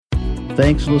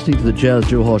Thanks for listening to the Jazz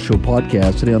Joe Hall Show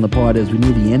podcast. Today on the pod, as we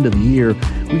near the end of the year,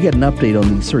 we get an update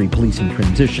on the Surrey policing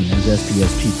transition as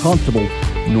SPS Chief Constable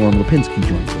Norm Lipinski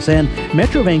joins us. And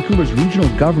Metro Vancouver's regional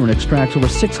government extracts over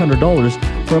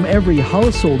 $600 from every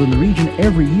household in the region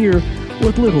every year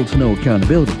with little to no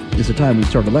accountability. It's the time we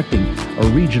start electing a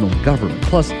regional government.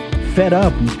 Plus, fed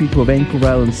up, we speak to a Vancouver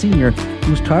Island senior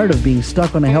who's tired of being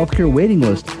stuck on a healthcare waiting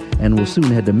list and will soon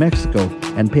head to Mexico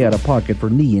and pay out of pocket for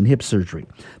knee and hip surgery.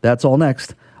 That's all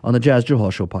next on the Jazz Joe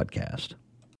Hall Show podcast.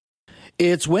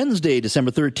 It's Wednesday, December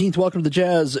 13th. Welcome to the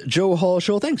Jazz Joe Hall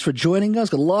Show. Thanks for joining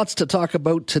us. Got lots to talk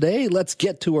about today. Let's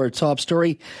get to our top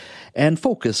story and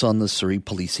focus on the Surrey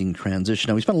policing transition.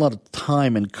 Now, we spent a lot of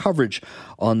time and coverage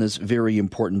on this very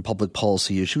important public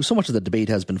policy issue. So much of the debate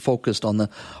has been focused on the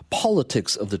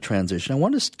politics of the transition. I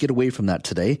want to get away from that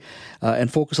today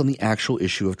and focus on the actual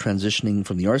issue of transitioning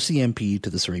from the RCMP to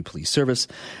the Surrey Police Service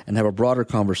and have a broader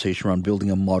conversation around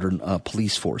building a modern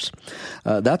police force.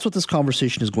 That's what this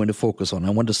conversation is going to focus on. I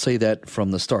wanted to say that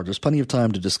from the start. There's plenty of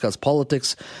time to discuss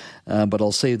politics, but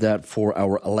I'll save that for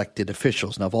our elected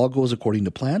officials. Now, if all goes according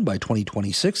to plan, by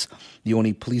 2026, the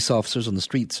only police officers on the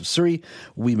streets of Surrey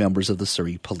will be members of the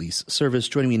Surrey Police Service.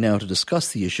 Joining me now to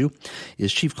discuss the issue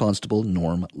is Chief Constable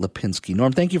Norm Lipinski.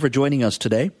 Norm, thank you for joining us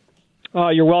today.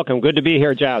 You're welcome. Good to be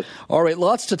here, Jazz. All right,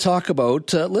 lots to talk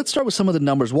about. Let's start with some of the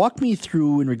numbers. Walk me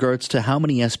through in regards to how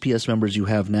many SPS members you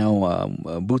have now,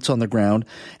 boots on the ground,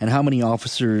 and how many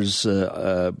officers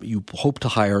you hope to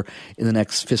hire in the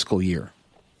next fiscal year.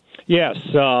 Yes,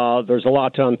 there's a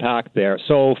lot to unpack there.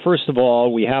 So first of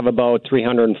all, we have about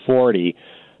 340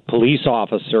 police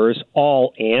officers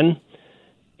all in.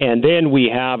 And then we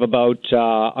have about,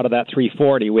 out of that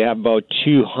 340, we have about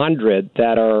 200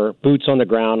 that are boots on the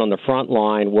ground on the front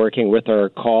line working with our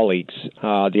colleagues,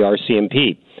 the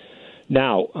RCMP.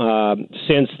 Now,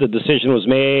 since the decision was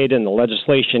made and the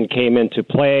legislation came into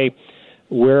play,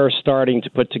 we're starting to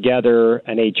put together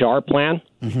an HR plan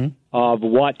of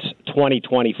what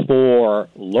 2024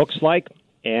 looks like.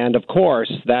 And, of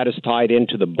course, that is tied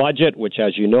into the budget, which,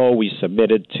 as you know, we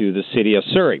submitted to the City of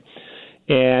Surrey.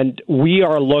 And we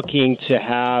are looking to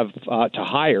have to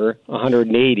hire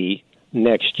 180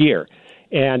 next year.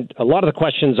 And a lot of the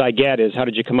questions I get is, how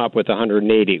did you come up with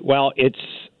 180? Well, it's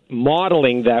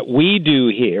modeling that we do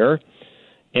here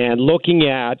and looking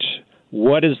at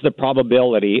what is the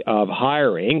probability of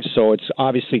hiring. So it's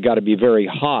obviously got to be very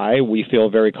high. We feel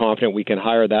very confident we can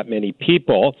hire that many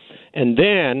people. And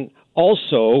then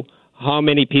also, how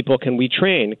many people can we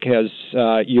train? Because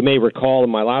you may recall in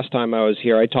my last time I was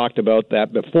here, I talked about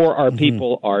that before our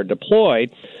people are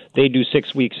deployed, they do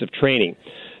 6 weeks of training.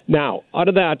 Now, out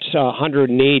of that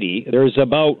 180, there's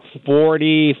about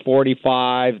 40,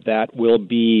 45 that will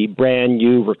be brand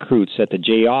new recruits at the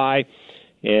JI,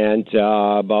 and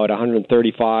about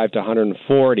 135 to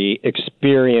 140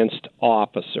 experienced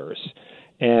officers.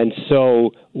 And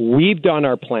so we've done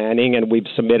our planning, and we've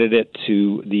submitted it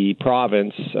to the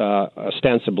province,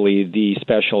 ostensibly the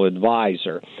special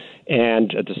advisor,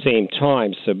 and at the same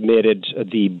time submitted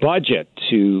the budget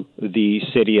to the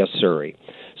City of Surrey.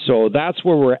 So that's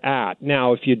where we're at.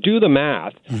 Now, if you do the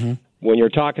math, when you're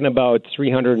talking about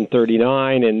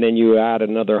 339 and then you add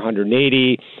another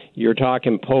 180, you're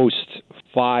talking post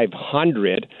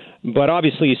 500. But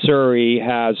obviously, Surrey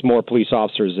has more police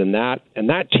officers than that, and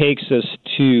that takes us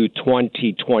to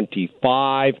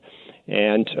 2025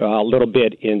 and a little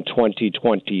bit in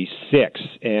 2026.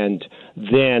 And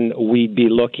then we'd be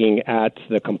looking at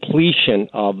the completion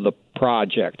of the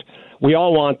project. We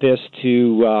all want this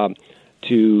to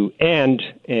end,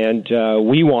 and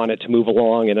we want it to move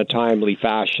along in a timely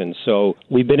fashion. So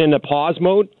we've been in a pause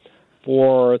mode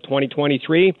for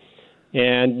 2023.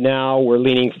 And now we're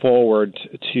leaning forward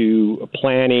to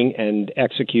planning and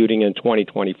executing in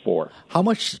 2024. How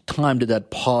much time did that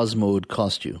pause mode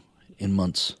cost you in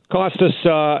months? Cost us,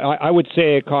 I would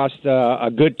say it cost a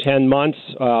good 10 months,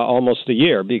 almost a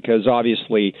year, because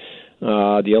obviously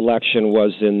the election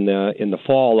was in the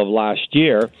fall of last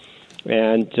year.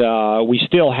 And we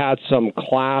still had some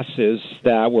classes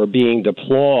that were being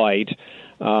deployed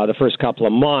the first couple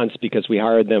of months because we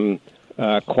hired them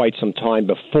quite some time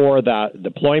before that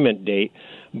deployment date,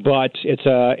 but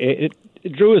it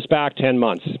drew us back 10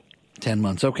 months. 10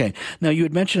 months, okay. Now, you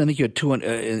had mentioned, I think you had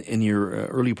 200, in your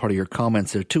early part of your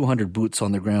comments, there are 200 boots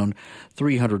on the ground,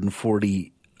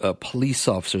 340 police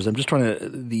officers. I'm just trying to,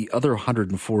 the other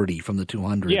 140 from the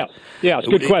 200. Yeah, it's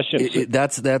a good question.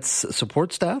 That's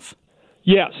support staff?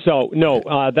 Yeah, so no,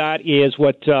 that is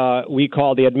what we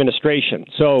call the administration.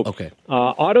 So okay.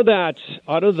 Out of that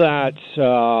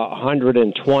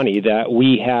 120 that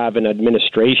we have in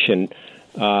administration,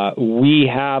 We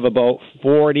have about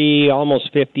 40,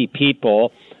 almost 50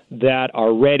 people that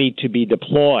are ready to be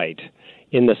deployed,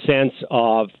 in the sense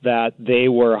of that they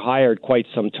were hired quite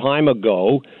some time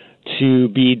ago to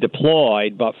be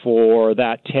deployed, but for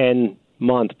that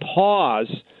 10-month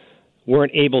pause,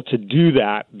 weren't able to do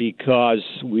that because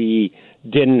we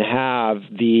didn't have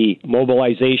the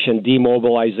mobilization,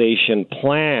 demobilization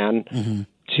plan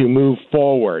to move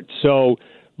forward. So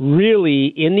really,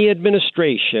 in the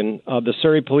administration of the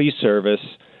Surrey Police Service,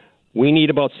 we need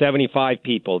about 75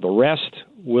 people. The rest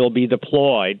will be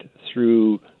deployed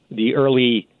through the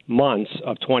early months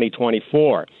of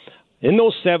 2024. In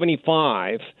those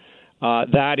 75,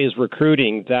 that is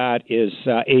recruiting, that is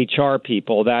HR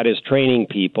people, that is training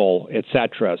people,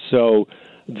 etc. So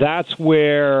that's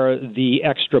where the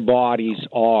extra bodies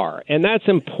are. And that's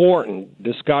important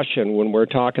discussion when we're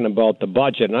talking about the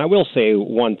budget. And I will say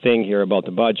one thing here about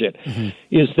the budget,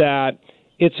 is that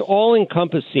it's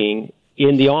all-encompassing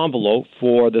in the envelope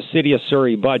for the City of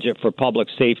Surrey budget for public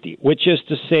safety, which is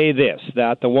to say this,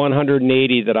 that the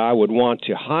 180 that I would want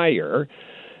to hire,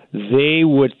 they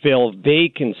would fill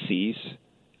vacancies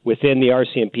within the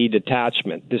RCMP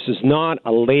detachment. This is not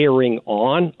a layering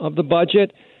on of the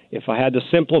budget. If I had to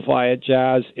simplify it,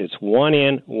 Jazz, it's one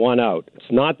in, one out.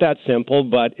 It's not that simple,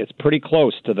 but it's pretty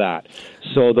close to that.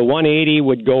 So the 180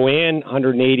 would go in,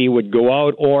 180 would go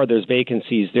out, or there's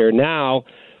vacancies there now.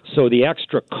 So the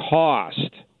extra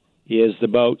cost is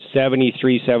about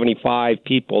 73, 75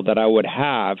 people that I would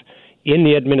have in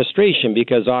the administration,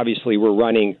 because obviously we're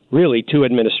running really two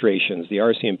administrations, the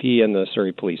RCMP and the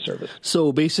Surrey Police Service.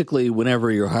 So basically, whenever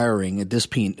you're hiring at this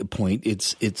point,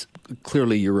 it's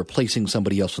clearly you're replacing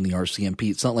somebody else from the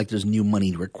RCMP. It's not like there's new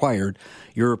money required.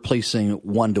 You're replacing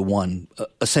one-to-one,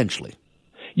 essentially.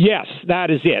 Yes,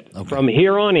 that is it. Okay. From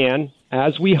here on in,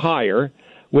 as we hire,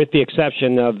 with the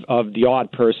exception of the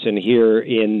odd person here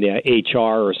in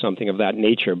HR or something of that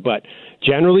nature. But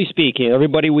generally speaking,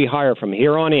 everybody we hire from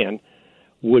here on in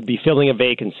would be filling a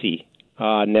vacancy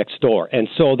next door. And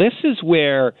so this is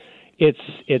where it's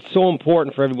so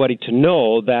important for everybody to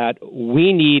know that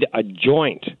we need a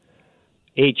joint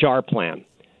HR plan.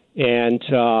 And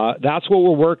that's what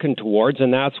we're working towards,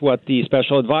 and that's what the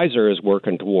special advisor is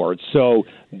working towards. So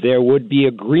there would be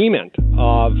agreement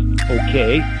of,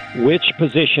 okay, which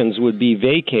positions would be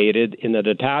vacated in the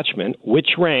detachment,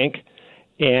 which rank,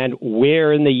 and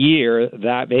where in the year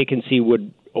that vacancy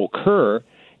would occur,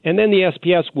 and then the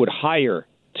SPS would hire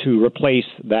to replace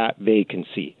that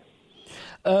vacancy.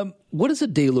 What does a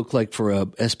day look like for a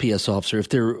SPS officer if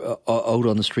they're out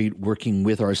on the street working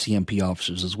with RCMP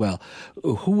officers as well?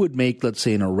 Who would make, let's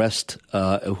say, an arrest?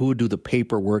 Who would do the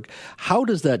paperwork? How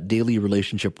does that daily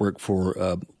relationship work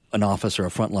for an officer, a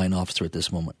frontline officer at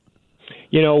this moment?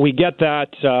 You know, we get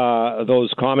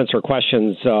those comments or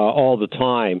questions all the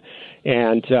time.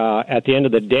 And at the end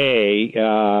of the day,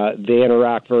 they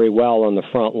interact very well on the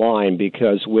front line,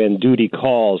 because when duty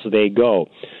calls, they go.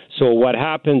 So what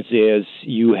happens is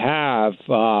you have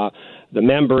the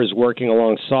members working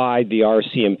alongside the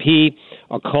RCMP.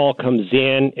 A call comes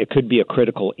in. It could be a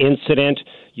critical incident.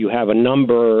 You have a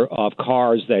number of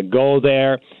cars that go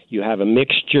there. You have a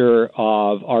mixture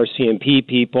of RCMP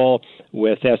people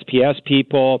with SPS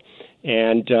people.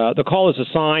 And the call is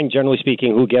assigned. Generally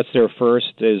speaking, who gets there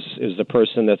first is the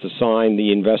person that's assigned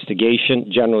the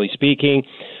investigation, generally speaking.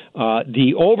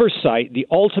 The oversight, the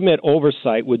ultimate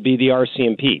oversight, would be the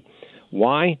RCMP.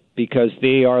 Why? Because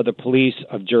they are the police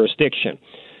of jurisdiction.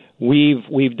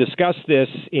 We've discussed this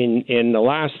in the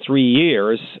last 3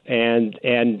 years, and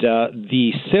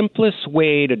the simplest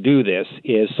way to do this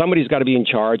is somebody's got to be in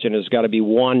charge, and there's got to be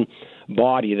one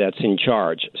body that's in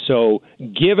charge. So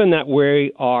given that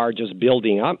we are just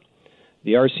building up,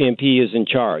 the RCMP is in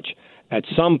charge. At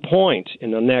some point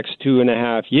in the next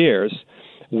 2.5 years,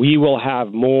 we will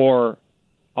have more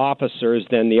officers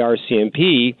than the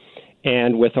RCMP,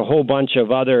 and with a whole bunch of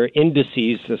other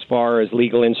indices as far as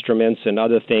legal instruments and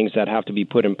other things that have to be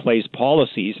put in place,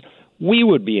 policies, we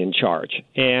would be in charge.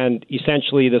 And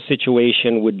essentially the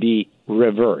situation would be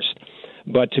reversed.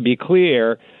 But to be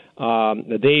clear,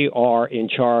 they are in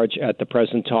charge at the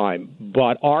present time.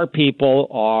 But our people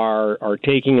are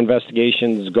taking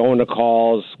investigations, going to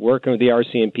calls, working with the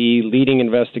RCMP, leading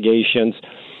investigations,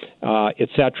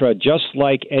 etc., just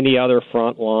like any other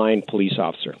frontline police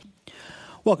officer.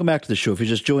 Welcome back to the show. If you're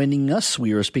just joining us,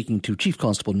 we are speaking to Chief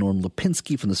Constable Norm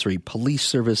Lipinski from the Surrey Police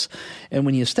Service. And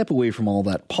when you step away from all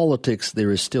that politics,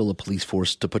 there is still a police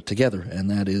force to put together,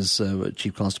 and that is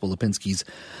Chief Constable Lipinski's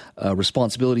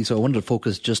responsibility. So I wanted to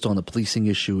focus just on the policing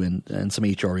issue and some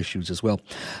HR issues as well.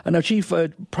 Now, Chief,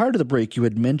 prior to the break, you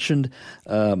had mentioned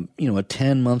a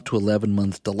 10-month to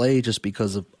 11-month delay just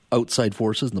because of outside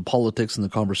forces and the politics and the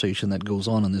conversation that goes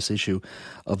on this issue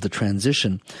of the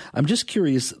transition. I'm just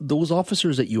curious, those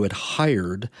officers that you had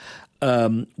hired,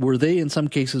 were they in some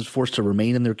cases forced to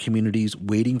remain in their communities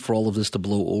waiting for all of this to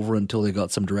blow over until they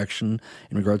got some direction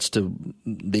in regards to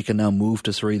they can now move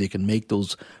to Surrey, they can make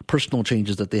those personal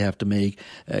changes that they have to make,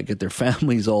 get their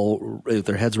families all,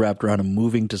 their heads wrapped around them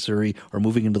moving to Surrey or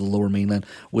moving into the Lower Mainland?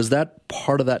 Was that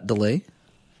part of that delay?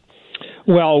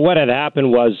 Well, what had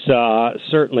happened was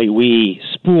certainly we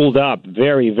spooled up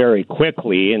very, very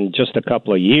quickly. In just a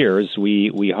couple of years,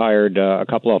 we hired a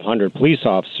couple of hundred police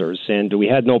officers, and we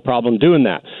had no problem doing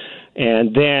that.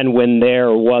 And then when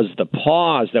there was the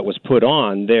pause that was put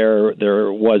on, there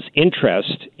was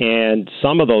interest, and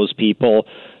some of those people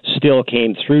still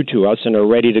came through to us and are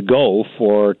ready to go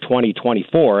for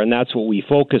 2024, and that's what we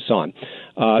focus on.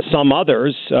 Some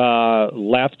others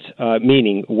left,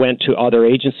 meaning went to other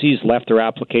agencies, left their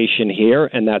application here,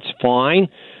 and that's fine.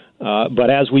 But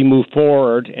as we move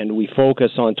forward and we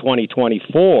focus on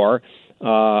 2024,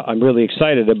 I'm really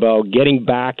excited about getting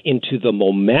back into the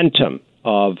momentum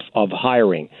of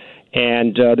hiring.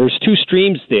 And there's two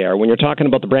streams there. When you're talking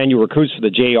about the brand new recruits for the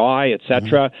JI, et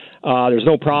cetera, there's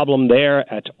no problem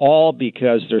there at all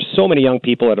because there's so many young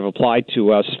people that have applied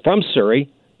to us from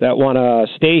Surrey that want to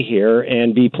stay here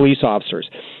and be police officers.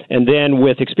 And then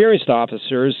with experienced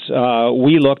officers,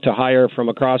 we look to hire from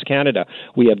across Canada.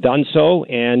 We have done so,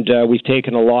 and we've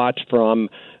taken a lot from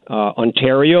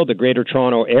Ontario, the Greater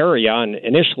Toronto area, and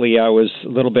initially I was a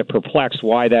little bit perplexed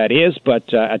why that is,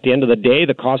 but at the end of the day,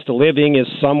 the cost of living is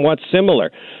somewhat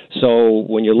similar. So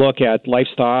when you look at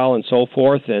lifestyle and so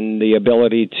forth and the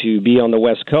ability to be on the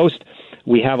West Coast,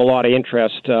 we have a lot of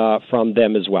interest from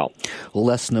them as well.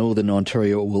 Less snow than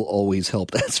Ontario will always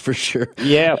help, that's for sure.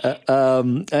 Yes.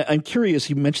 I'm curious,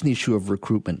 you mentioned the issue of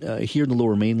recruitment. Here in the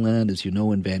Lower Mainland, as you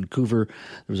know, in Vancouver,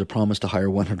 there was a promise to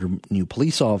hire 100 new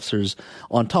police officers.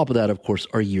 On top of that, of course,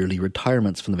 are yearly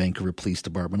retirements from the Vancouver Police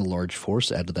Department, a large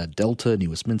force. Add to that Delta, New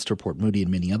Westminster, Port Moody,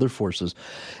 and many other forces.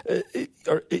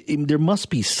 There must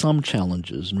be some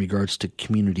challenges in regards to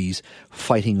communities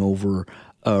fighting over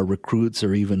recruits,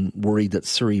 or even worried that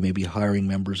Surrey may be hiring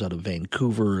members out of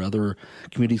Vancouver or other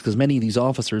communities, because many of these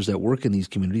officers that work in these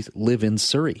communities live in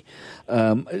Surrey.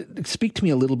 Speak to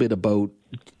me a little bit about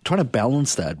trying to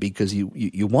balance that, because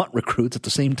you want recruits at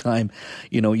the same time.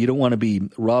 You don't want to be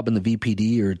robbing the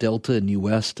VPD or Delta and New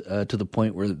West to the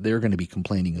point where they're going to be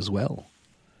complaining as well.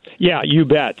 Yeah, you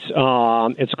bet.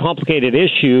 It's a complicated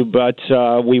issue, but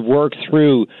we work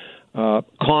through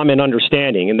common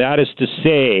understanding, and that is to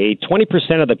say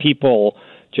 20% of the people,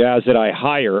 Jazz, that I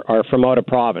hire are from out of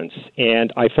province,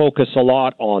 and I focus a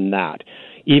lot on that,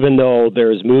 even though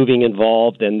there's moving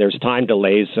involved and there's time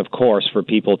delays, of course, for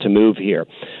people to move here.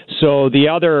 So the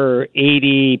other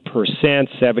 80%,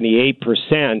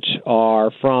 78% are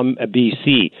from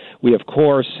BC. We, of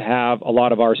course, have a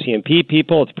lot of RCMP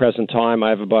people. At the present time, I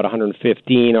have about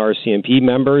 115 RCMP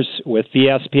members with the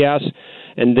SPS.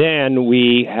 And then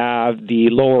we have the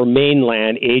Lower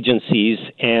Mainland agencies,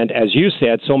 and as you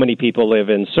said, so many people live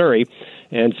in Surrey,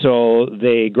 and so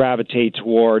they gravitate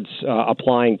towards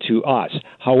applying to us.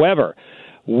 However,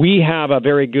 we have a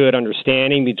very good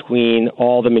understanding between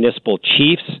all the municipal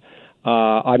chiefs.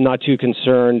 I'm not too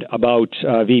concerned about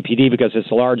VPD because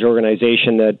it's a large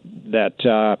organization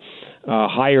that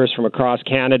hires from across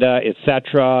Canada,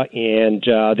 etc., and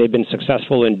they've been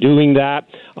successful in doing that.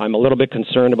 I'm a little bit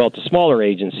concerned about the smaller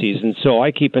agencies, and so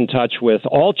I keep in touch with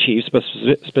all chiefs, but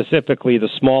specifically the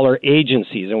smaller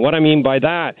agencies. And what I mean by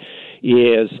that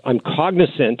is I'm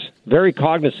cognizant, very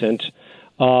cognizant,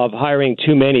 of hiring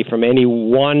too many from any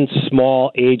one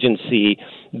small agency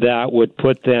that would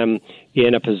put them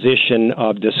in a position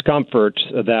of discomfort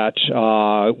that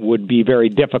would be very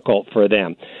difficult for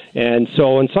them. And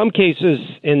so in some cases,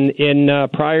 in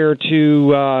prior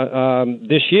to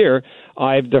this year,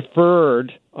 I've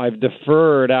deferred I've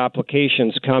deferred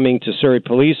applications coming to Surrey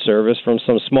Police Service from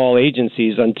some small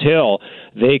agencies until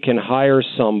they can hire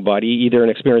somebody, either an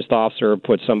experienced officer or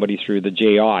put somebody through the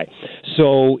JI.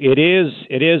 So it is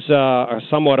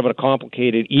somewhat of a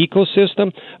complicated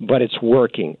ecosystem, but it's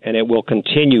working, and it will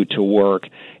continue to work,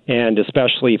 and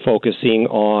especially focusing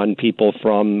on people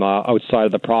from outside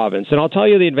of the province. And I'll tell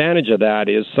you the advantage of that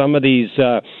is some of these,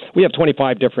 we have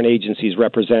 25 different agencies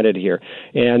represented here,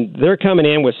 and they're coming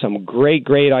in with some great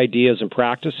ideas and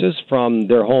practices from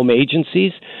their home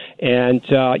agencies. And,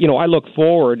 I look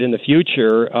forward in the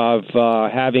future of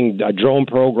having a drone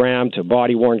program to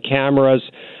body-worn cameras,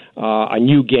 a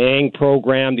new gang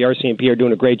program. The RCMP are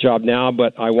doing a great job now,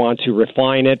 but I want to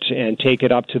refine it and take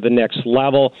it up to the next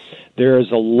level.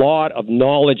 There's a lot of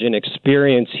knowledge and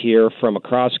experience here from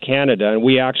across Canada, and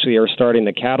we actually are starting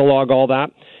to catalog all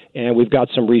that, and we've got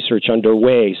some research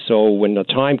underway. So when the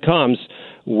time comes,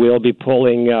 we'll be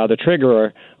pulling the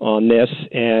trigger on this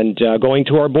and going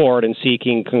to our board and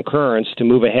seeking concurrence to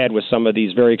move ahead with some of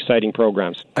these very exciting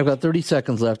programs. I've got 30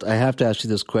 seconds left. I have to ask you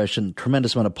this question.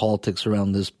 Tremendous amount of politics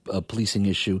around this policing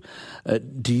issue.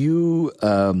 Do you,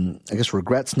 I guess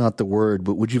regret's not the word,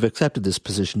 but would you have accepted this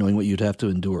position knowing what you'd have to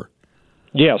endure?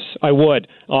 Yes, I would.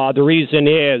 The reason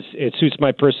is it suits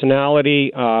my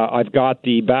personality. I've got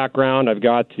the background. I've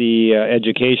got the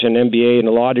education, MBA, and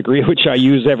a law degree, which I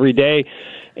use every day.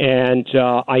 And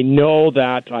I know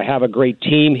that I have a great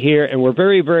team here, and we're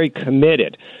very, very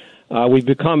committed. We've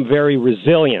become very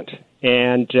resilient,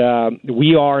 and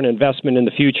we are an investment in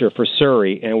the future for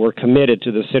Surrey, and we're committed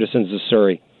to the citizens of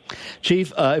Surrey.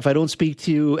 Chief, if I don't speak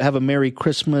to you, have a Merry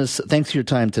Christmas. Thanks for your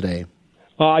time today.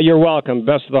 You're welcome.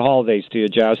 Best of the holidays to you,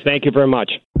 Jazz. Thank you very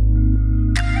much.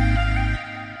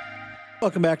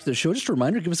 Welcome back to the show. Just a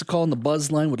reminder, give us a call on the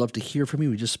Buzz line. We'd love to hear from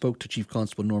you. We just spoke to Chief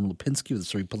Constable Norm Lipinski of the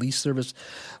Surrey Police Service.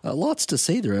 Lots to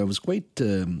say there. It was quite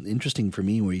interesting for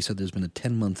me where he said there's been a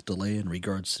 10-month delay in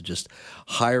regards to just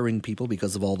hiring people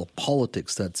because of all the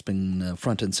politics that's been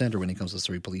front and center when it comes to the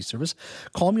Surrey Police Service.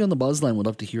 Call me on the Buzz line. We'd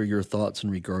love to hear your thoughts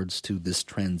in regards to this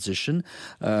transition.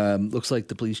 Looks like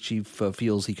the police chief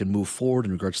feels he can move forward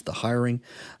in regards to the hiring,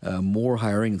 more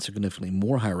hiring and significantly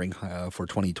more hiring for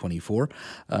 2024.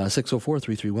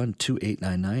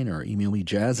 604-331-2899 or email me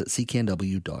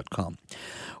jazz@cknw.com.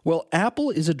 Well, Apple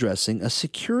is addressing a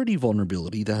security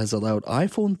vulnerability that has allowed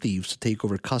iPhone thieves to take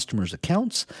over customers'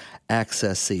 accounts,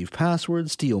 access saved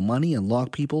passwords, steal money, and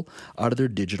lock people out of their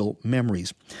digital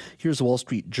memories. Here's the Wall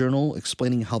Street Journal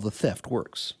explaining how the theft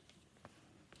works.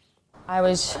 I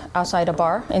was outside a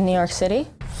bar in New York City,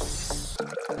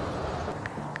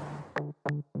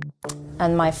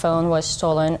 and my phone was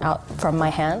stolen out from my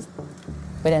hands.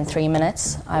 Within 3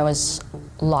 minutes, I was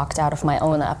locked out of my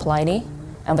own Apple ID,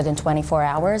 and within 24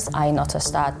 hours, I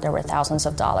noticed that there were thousands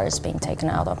of dollars being taken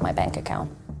out of my bank account.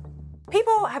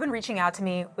 People have been reaching out to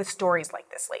me with stories like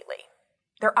this lately.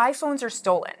 Their iPhones are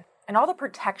stolen, and all the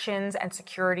protections and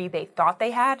security they thought they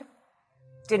had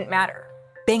didn't matter.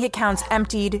 Bank accounts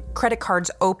emptied, credit cards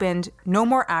opened, no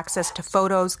more access to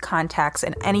photos, contacts,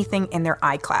 and anything in their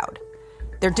iCloud.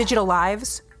 Their digital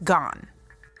lives, gone.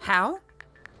 How?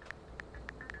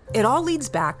 It all leads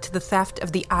back to the theft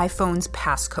of the iPhone's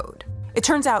passcode. It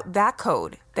turns out that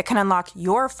code that can unlock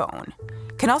your phone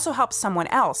can also help someone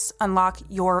else unlock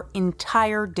your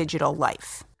entire digital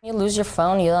life. You lose your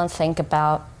phone, you don't think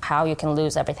about how you can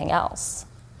lose everything else.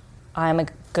 I'm a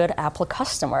good Apple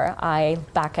customer. I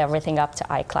back everything up to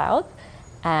iCloud,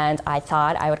 and I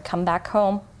thought I would come back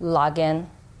home, log in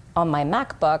on my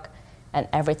MacBook, and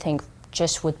everything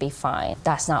just would be fine.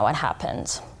 That's not what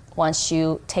happened. Once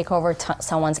you take over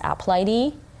someone's Apple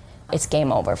ID, it's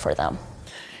game over for them.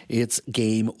 It's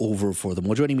game over for them.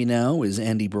 Well, joining me now is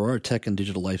Andy Barr, tech and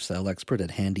digital lifestyle expert at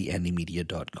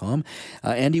handyandymedia.com.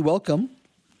 Andy, welcome.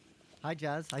 Hi,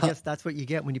 Jazz. I guess that's what you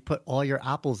get when you put all your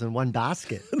apples in one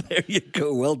basket. There you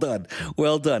go. Well done.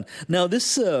 Well done. Now,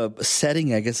 this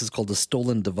setting, I guess, is called the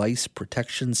Stolen Device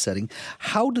Protection setting.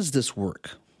 How does this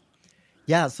work?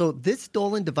 Yeah, so this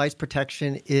stolen device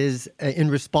protection is in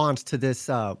response to this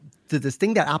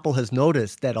thing that Apple has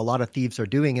noticed that a lot of thieves are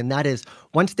doing, and that is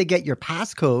once they get your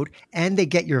passcode and they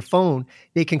get your phone,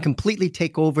 they can completely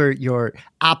take over your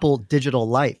Apple digital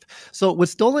life. So with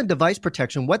stolen device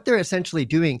protection, what they're essentially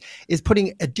doing is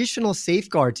putting additional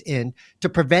safeguards in to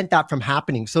prevent that from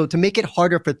happening. So to make it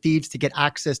harder for thieves to get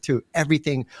access to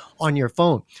everything on your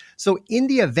phone. So in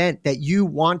the event that you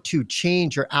want to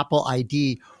change your Apple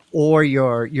ID or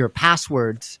your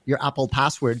passwords, your Apple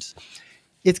passwords,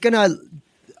 it's going to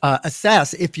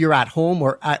assess if you're at home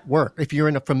or at work, if you're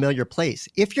in a familiar place.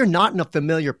 If you're not in a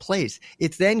familiar place,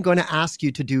 it's then going to ask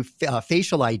you to do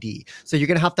facial ID. So you're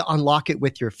going to have to unlock it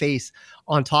with your face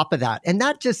on top of that. And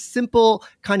that just simple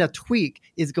kind of tweak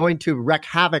is going to wreak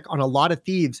havoc on a lot of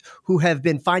thieves who have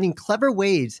been finding clever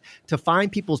ways to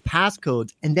find people's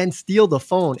passcodes and then steal the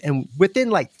phone. And within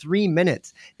like 3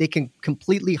 minutes, they can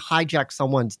completely hijack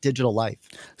someone's digital life.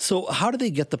 So how do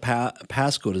they get the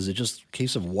passcode? Is it just a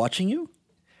case of watching you?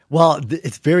 Well,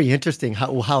 it's very interesting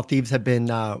how thieves have been,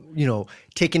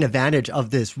 taking advantage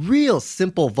of this real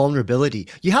simple vulnerability.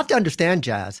 You have to understand,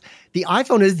 Jazz, the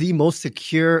iPhone is the most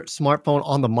secure smartphone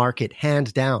on the market,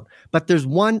 hands down. But there's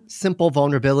one simple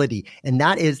vulnerability, and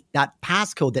that is that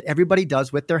passcode that everybody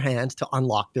does with their hands to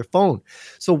unlock their phone.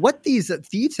 So what these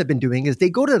thieves have been doing is they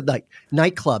go to like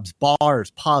nightclubs,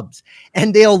 bars, pubs,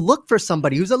 and they'll look for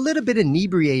somebody who's a little bit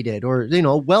inebriated or,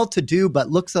 well-to-do,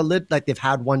 but looks a little like they've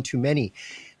had one too many.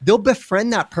 They'll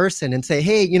befriend that person and say,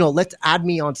 hey, let's add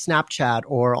me on Snapchat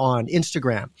or on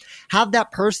Instagram. Have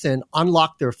that person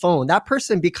unlock their phone. That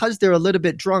person, because they're a little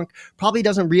bit drunk, probably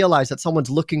doesn't realize that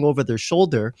someone's looking over their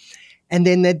shoulder. And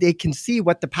then they can see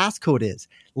what the passcode is.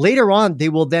 Later on, they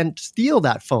will then steal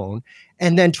that phone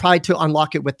and then try to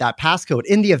unlock it with that passcode.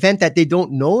 In the event that they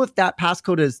don't know if that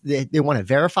passcode is, they want to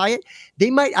verify it, they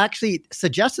might actually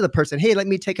suggest to the person, hey, let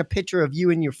me take a picture of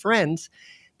you and your friends.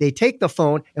 They take the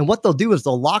phone, and what they'll do is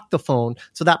they'll lock the phone.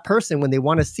 So that person, when they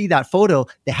want to see that photo,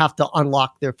 they have to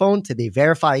unlock their phone. So they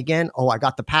verify again, oh, I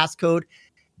got the passcode.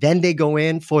 Then they go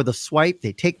in for the swipe.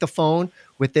 They take the phone.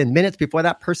 Within minutes before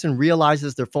that person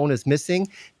realizes their phone is missing,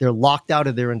 they're locked out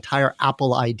of their entire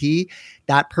Apple ID.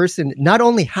 That person not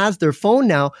only has their phone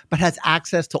now, but has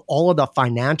access to all of the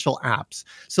financial apps.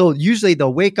 So usually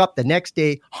they'll wake up the next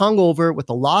day hungover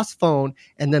with a lost phone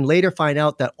and then later find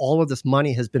out that all of this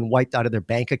money has been wiped out of their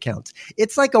bank accounts.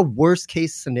 It's like a worst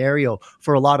case scenario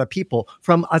for a lot of people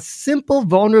from a simple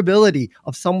vulnerability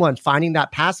of someone finding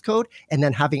that passcode and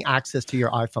then having access to your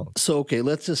iPhone. So, okay,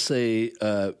 let's just say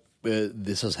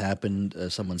this has happened.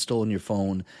 Someone's stolen your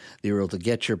phone. They were able to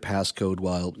get your passcode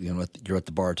while you're at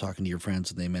the bar talking to your friends,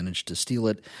 and they managed to steal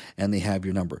it, and they have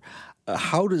your number.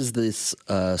 How does this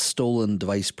stolen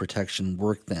device protection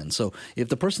work then? So if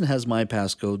the person has my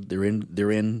passcode, they're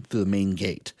in through the main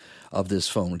gate of this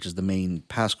phone, which is the main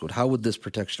passcode. How would this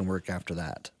protection work after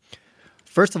that?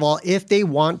 First of all, if they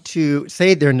want to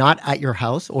say they're not at your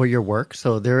house or your work,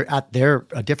 so they're at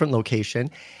a different location,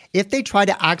 if they try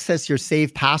to access your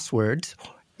saved passwords,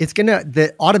 it's going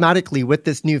to automatically with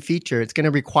this new feature, it's going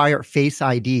to require Face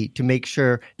ID to make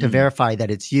sure to verify that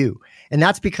it's you. And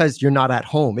that's because you're not at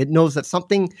home. It knows that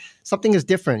something is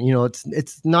different.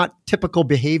 It's not typical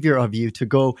behavior of you to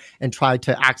go and try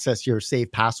to access your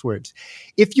saved passwords.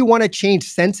 If you want to change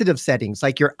sensitive settings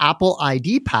like your Apple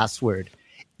ID password,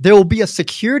 there will be a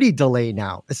security delay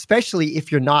now, especially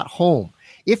if you're not home.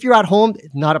 If you're at home,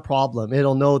 not a problem.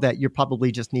 It'll know that you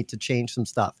probably just need to change some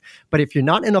stuff. But if you're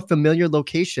not in a familiar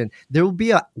location, there will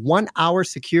be a 1 hour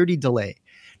security delay.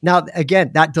 Now,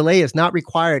 again, that delay is not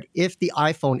required if the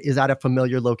iPhone is at a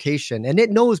familiar location. And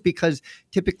it knows because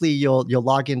typically you'll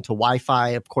log into Wi-Fi.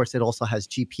 Of course, it also has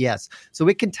GPS. So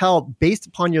it can tell based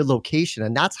upon your location.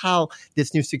 And that's how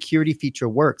this new security feature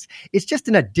works. It's just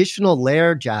an additional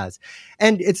layer, Jazz.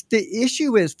 And it's the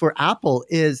issue is for Apple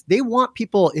is they want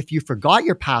people, if you forgot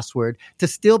your password, to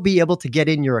still be able to get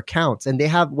in your accounts. And they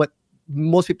have what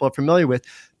most people are familiar with,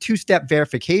 two-step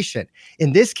verification.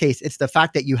 In this case, it's the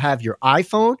fact that you have your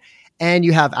iPhone and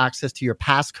you have access to your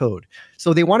passcode.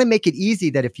 So they want to make it easy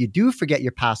that if you do forget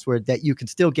your password, that you can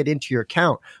still get into your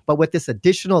account. But with this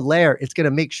additional layer, it's going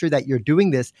to make sure that you're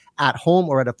doing this at home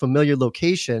or at a familiar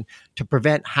location to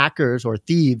prevent hackers or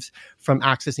thieves from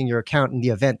accessing your account in the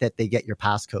event that they get your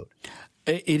passcode.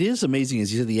 It is amazing,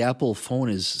 as you said, the Apple phone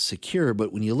is secure,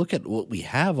 but when you look at what we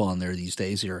have on there these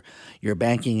days, your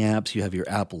banking apps, you have your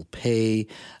Apple Pay,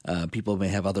 people may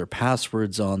have other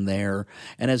passwords on there,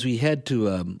 and as we head to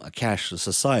a cashless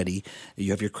society, you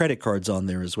have your credit cards on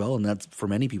there as well, and that's, for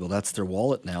many people, that's their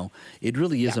wallet now. It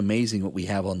really is amazing what we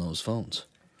have on those phones.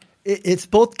 It's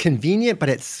both convenient, but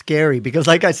it's scary because,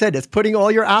 like I said, it's putting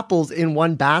all your apples in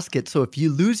one basket. So if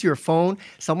you lose your phone,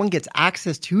 someone gets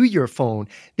access to your phone,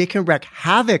 they can wreak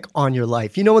havoc on your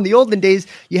life. In the olden days,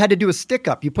 you had to do a stick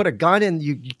up. You put a gun in,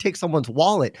 you take someone's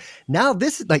wallet. Now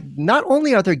this is like, not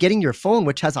only are they getting your phone,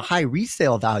 which has a high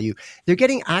resale value, they're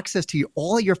getting access to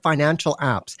all your financial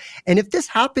apps. And if this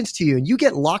happens to you and you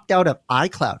get locked out of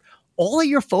iCloud, all of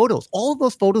your photos, all of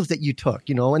those photos that you took,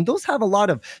 and those have a lot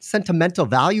of sentimental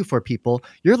value for people.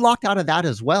 You're locked out of that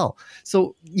as well.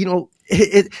 So,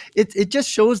 it just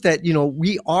shows that,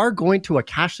 we are going to a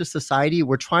cashless society.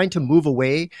 We're trying to move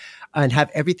away and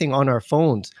have everything on our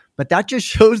phones. But that just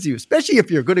shows you, especially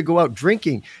if you're going to go out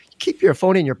drinking, keep your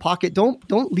phone in your pocket.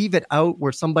 Don't leave it out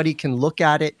where somebody can look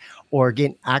at it or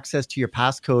gain access to your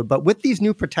passcode. But with these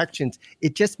new protections,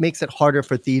 it just makes it harder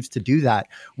for thieves to do that,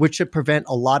 which should prevent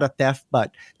a lot of theft.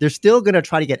 But they're still going to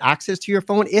try to get access to your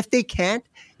phone. If they can't,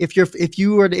 if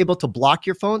you are able to block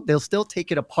your phone, they'll still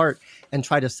take it apart and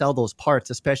try to sell those parts,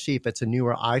 especially if it's a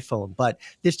newer iPhone. But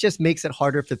this just makes it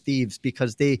harder for thieves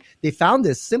because they found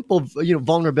this simple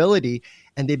vulnerability,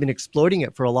 and they've been exploiting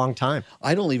it for a long time.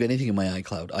 I don't leave anything in my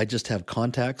iCloud. I just have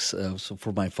contacts so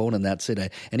for my phone, and that's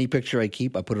it. Any picture I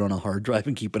keep, I put it on a hard drive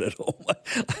and keep it at home.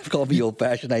 I've called me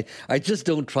old-fashioned. I just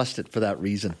don't trust it for that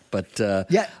reason. But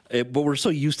but we're so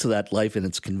used to that life, and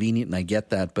it's convenient, and I get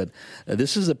that. But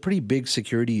this is a pretty big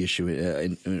security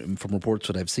issue from reports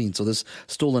that I've seen. So this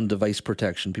stolen device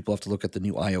protection, people have to look at the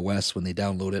new iOS when they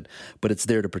download it, but it's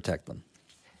there to protect them.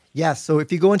 Yes. So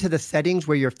if you go into the settings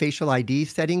where your facial ID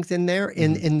settings in there,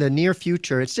 in the near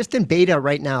future, it's just in beta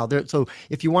right now. So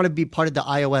if you want to be part of the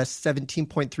iOS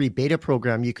 17.3 beta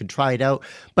program, you can try it out.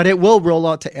 But it will roll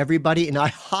out to everybody. And I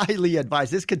highly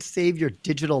advise, this could save your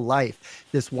digital life,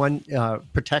 this one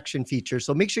protection feature.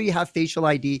 So make sure you have facial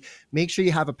ID, make sure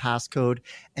you have a passcode,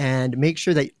 and make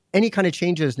sure that any kind of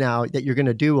changes now that you're going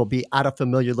to do will be at a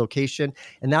familiar location,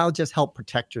 and that'll just help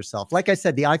protect yourself. Like I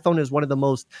said, the iPhone is one of the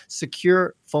most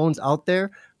secure phones out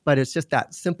there, but it's just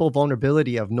that simple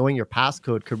vulnerability of knowing your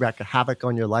passcode could wreak havoc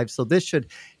on your life. So this should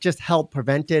just help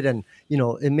prevent it, and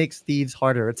it makes thieves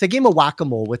harder. It's a game of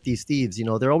whack-a-mole with these thieves.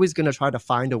 They're always going to try to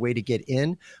find a way to get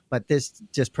in, but this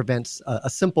just prevents a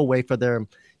simple way for them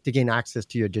to gain access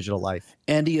to your digital life.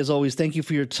 Andy, as always, thank you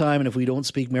for your time, and if we don't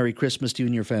speak, Merry Christmas to you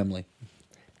and your family.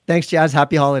 Thanks, Jazz.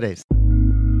 Happy holidays.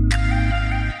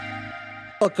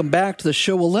 Welcome back to the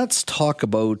show. Well, let's talk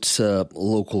about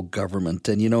local government.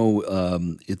 And,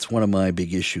 it's one of my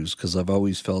big issues because I've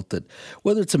always felt that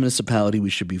whether it's a municipality, we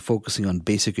should be focusing on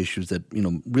basic issues that,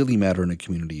 really matter in a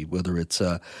community, whether it's,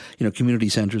 community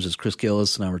centers, as Chris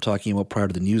Gillis and I were talking about prior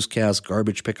to the newscast,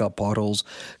 garbage pickup, potholes.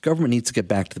 Government needs to get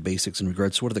back to the basics in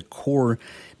regards to what are the core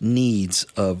needs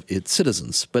of its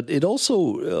citizens. But it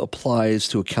also applies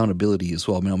to accountability as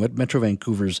well. Metro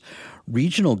Vancouver's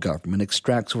regional government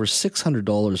extracts over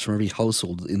 $600 from every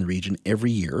household in the region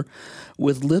every year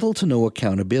with little to no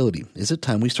accountability. Is it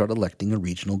time we start electing a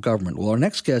regional government? Well, our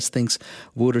next guest thinks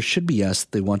voters should be asked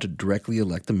if they want to directly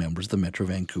elect the members of the Metro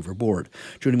Vancouver Board.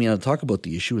 Joining me now to talk about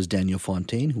the issue is Daniel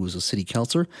Fontaine, who is a city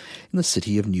councillor in the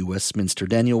city of New Westminster.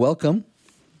 Daniel, welcome.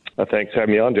 Thanks for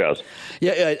having me on, Jazz.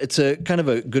 Yeah, it's a kind of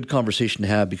a good conversation to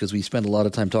have because we spend a lot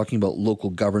of time talking about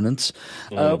local governance.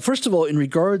 First of all, in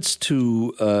regards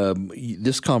to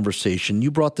this conversation, you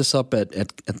brought this up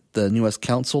at the New West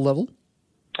Council level?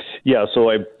 Yeah, so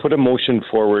I put a motion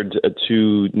forward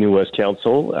to New West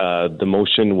Council. The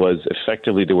motion was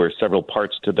effectively, there were several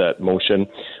parts to that motion.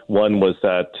 One was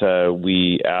that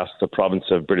we asked the province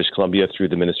of British Columbia through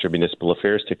the Minister of Municipal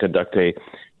Affairs to conduct a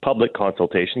public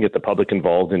consultation, get the public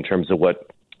involved in terms of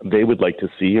what they would like to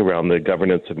see around the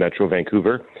governance of Metro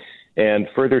Vancouver. And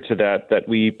further to that, that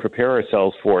we prepare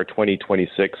ourselves for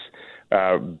 2026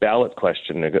 ballot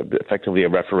question, effectively a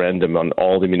referendum on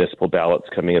all the municipal ballots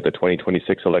coming at the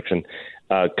 2026 election,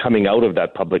 coming out of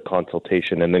that public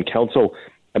consultation. And then Council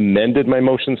amended my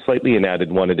motion slightly and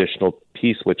added one additional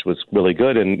piece, which was really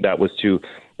good, and that was to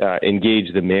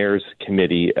engage the Mayor's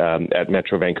Committee at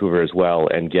Metro Vancouver as well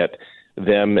and get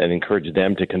them and encourage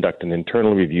them to conduct an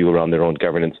internal review around their own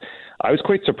governance. I was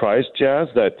quite surprised, Jazz,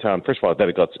 that first of all, that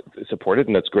it got supported,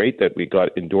 and that's great that we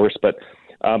got endorsed, but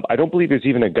I don't believe there's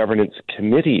even a governance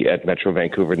committee at Metro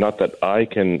Vancouver, not that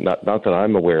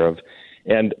I'm aware of.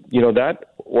 And, that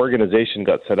organization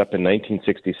got set up in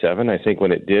 1967. I think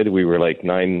when it did, we were like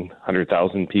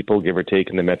 900,000 people, give or take,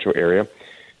 in the metro area.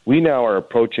 We now are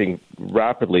approaching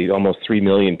rapidly almost 3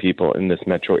 million people in this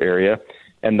metro area.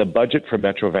 And the budget for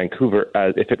Metro Vancouver,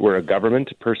 if it were a government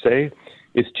per se,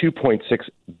 is $2.6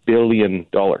 billion.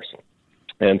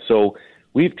 And so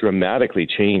we've dramatically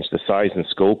changed the size and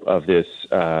scope of this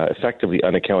effectively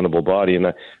unaccountable body. And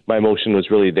my motion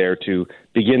was really there to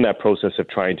begin that process of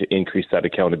trying to increase that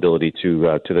accountability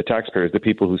to the taxpayers, the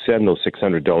people who send those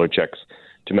 $600 checks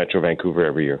to Metro Vancouver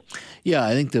every year. Yeah,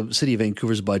 I think the City of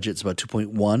Vancouver's budget is about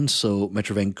 2.1, so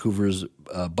Metro Vancouver's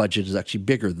budget is actually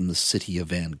bigger than the city of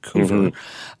Vancouver.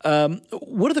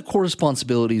 What are the core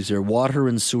responsibilities there? Water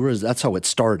and sewer, that's how it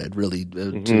started, really,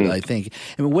 I think.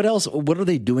 I mean, what else? What are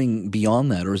they doing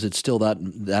beyond that, or is it still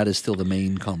that is still the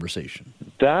main conversation?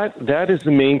 That is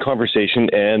the main conversation,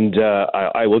 and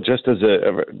I will just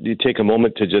you take a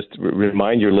moment to just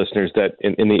remind your listeners that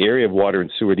in the area of water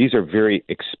and sewer, these are very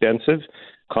expensive,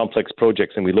 complex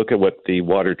projects, and we look at what the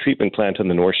water treatment plant on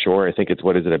the North Shore, I think it's,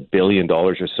 $1 billion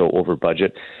or so over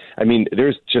budget. I mean,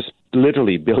 there's just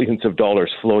literally billions of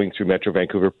dollars flowing through Metro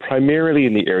Vancouver, primarily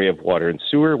in the area of water and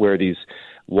sewer, where these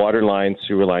water lines,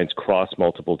 sewer lines cross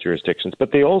multiple jurisdictions.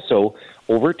 But they also,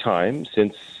 over time,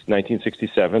 since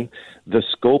 1967, the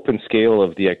scope and scale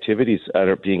of the activities that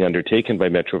are being undertaken by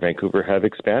Metro Vancouver have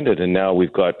expanded. And now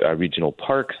we've got regional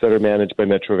parks that are managed by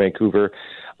Metro Vancouver.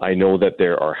 I know that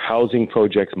there are housing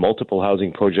projects, multiple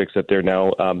housing projects that they're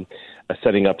now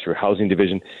setting up through Housing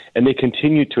Division, and they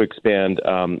continue to expand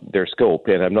their scope.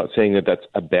 And I'm not saying that that's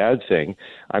a bad thing.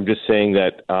 I'm just saying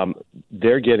that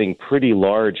they're getting pretty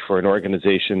large for an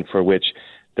organization for which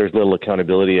there's little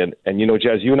accountability. And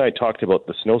Jazz, you and I talked about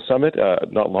the Snow Summit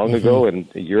not long ago, and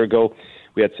a year ago.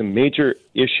 We had some major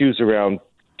issues around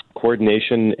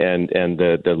coordination and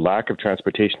the lack of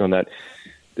transportation on that.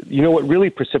 You know what really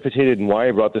precipitated and why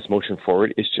I brought this motion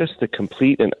forward is just the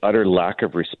complete and utter lack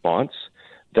of response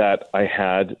that I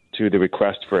had to the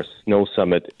request for a snow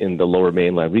summit in the Lower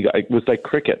Mainland. It was like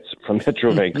crickets from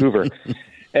Metro Vancouver.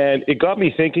 And it got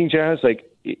me thinking, Jazz, like,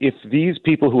 if these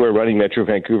people who are running Metro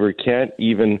Vancouver can't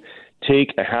even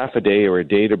take a half a day or a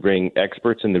day to bring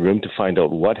experts in the room to find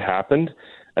out what happened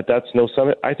at that snow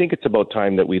summit, I think it's about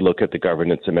time that we look at the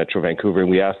governance of Metro Vancouver and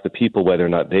we ask the people whether or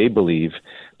not they believe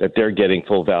that they're getting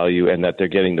full value and that they're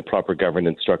getting the proper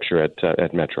governance structure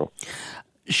at Metro.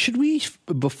 Should we,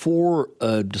 before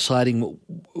deciding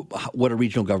what a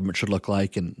regional government should look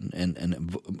like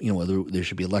and whether there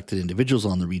should be elected individuals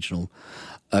on the regional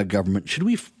government,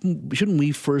 shouldn't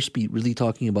we first be really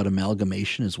talking about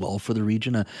amalgamation as well for the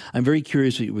region? I'm very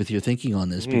curious with your thinking on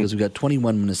this because we've got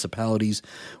 21 municipalities.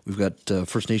 We've got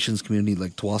First Nations community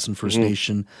like Tawasin First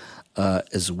Nation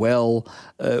as well.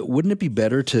 Wouldn't it be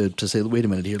better to say, wait a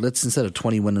minute here, let's, instead of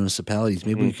 21 municipalities,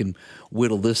 maybe we can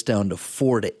whittle this down to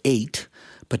 4 to 8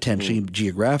 potentially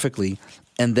geographically,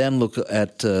 and then look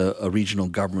at a regional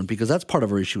government, because that's part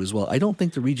of our issue as well. I don't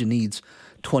think the region needs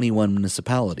 21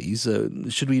 municipalities.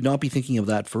 Should we not be thinking of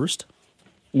that first?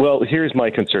 Well, here's my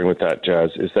concern with that,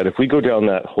 Jazz, is that if we go down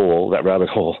that rabbit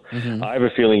hole, I have a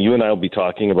feeling you and I will be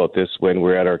talking about this when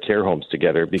we're at our care homes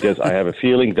together, because I have a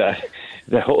feeling that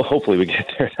hopefully we get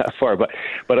there that far. But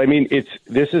I mean,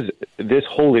 this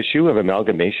whole issue of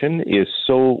amalgamation is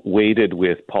so weighted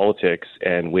with politics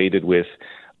and weighted with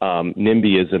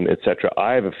NIMBYism, et cetera.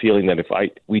 I have a feeling that if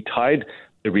we tied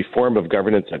the reform of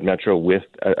governance at Metro with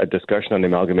a discussion on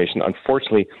amalgamation,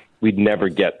 unfortunately, we'd never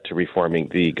get to reforming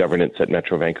the governance at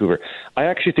Metro Vancouver. I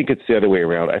actually think it's the other way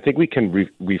around. I think we can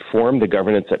reform the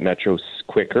governance at Metro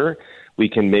quicker. We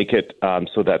can make it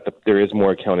so that there is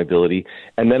more accountability.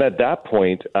 And then at that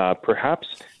point, perhaps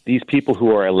these people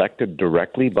who are elected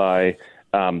directly by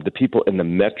the people in the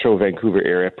Metro Vancouver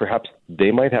area, perhaps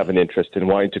they might have an interest in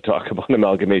wanting to talk about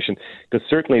amalgamation, because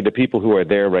certainly the people who are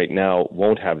there right now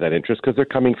won't have that interest because they're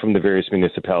coming from the various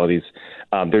municipalities.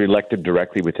 They're elected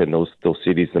directly within those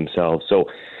cities themselves. So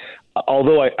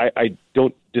although I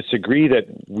don't disagree that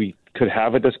we could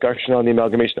have a discussion on the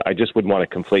amalgamation, I just would want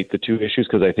to conflate the two issues,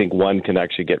 because I think one can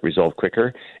actually get resolved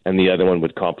quicker and the other one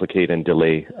would complicate and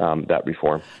delay that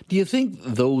reform. Do you think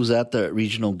those at the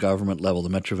regional government level, the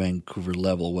Metro Vancouver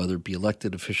level, whether it be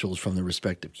elected officials from their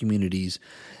respective communities,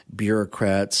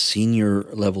 bureaucrats, senior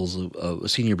levels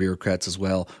of senior bureaucrats as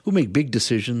well, who make big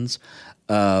decisions,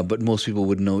 but most people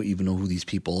wouldn't even know who these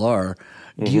people are,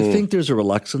 do you think there's a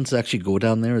reluctance to actually go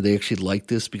down there? They actually like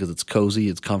this because it's cozy,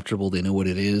 it's comfortable, they know what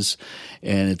it is,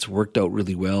 and it's worked out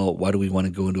really well. Why do we want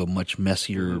to go into a much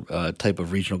messier type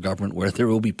of regional government where there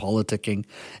will be politicking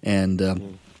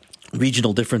and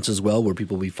regional difference as well, where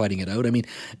people will be fighting it out? I mean,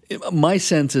 my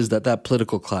sense is that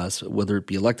political class, whether it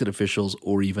be elected officials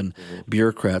or even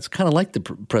bureaucrats, kind of like the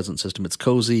present system. It's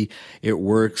cozy, it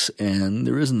works, and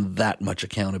there isn't that much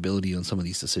accountability on some of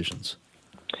these decisions.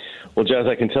 Well, Jazz,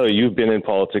 I can tell you've been in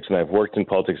politics and I've worked in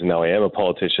politics and now I am a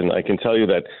politician. I can tell you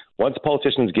that once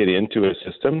politicians get into a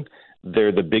system,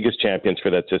 they're the biggest champions for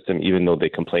that system, even though they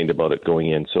complained about it going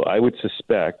in. So I would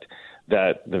suspect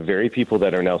that the very people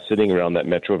that are now sitting around that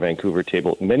Metro Vancouver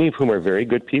table, many of whom are very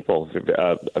good people,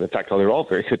 in fact, they're all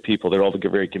very good people, they're all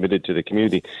very committed to the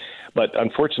community, but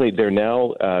unfortunately they're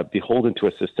now beholden to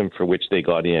a system for which they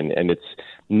got in, and it's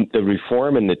the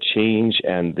reform and the change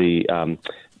and the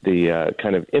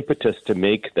kind of impetus to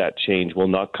make that change will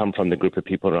not come from the group of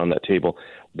people around that table.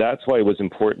 That's why it was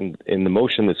important in the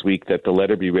motion this week that the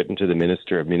letter be written to the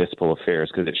Minister of Municipal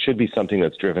Affairs, because it should be something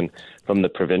that's driven from the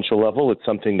provincial level. It's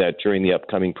something that during the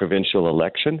upcoming provincial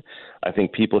election, I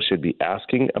think people should be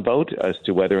asking about as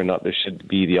to whether or not there should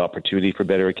be the opportunity for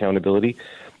better accountability.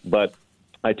 But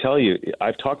I tell you,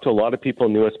 I've talked to a lot of people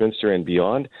in New Westminster and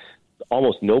beyond.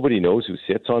 Almost nobody knows who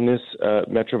sits on this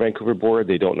Metro Vancouver board.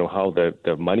 They don't know how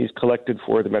the money's collected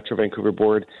for the Metro Vancouver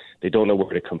board. They don't know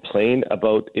where to complain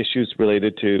about issues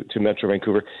related to Metro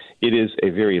Vancouver. It is a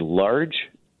very large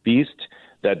beast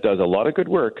that does a lot of good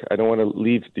work. I don't want to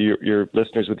leave your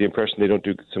listeners with the impression they don't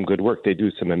do some good work. They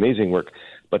do some amazing work.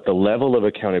 But the level of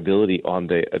accountability on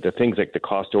the things like the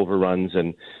cost overruns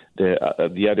and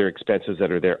the other expenses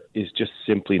that are there is just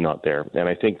simply not there. And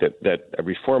I think that a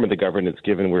reform of the governance,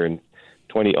 given we're in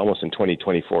almost in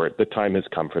 2024, the time has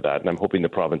come for that. And I'm hoping the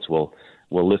province will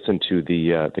listen to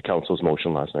the council's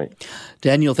motion last night.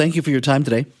 Daniel, thank you for your time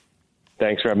today.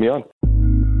 Thanks for having me on.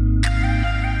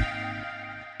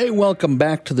 Hey, welcome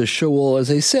back to the show. Well, as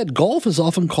I said, golf is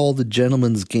often called the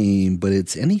gentleman's game, but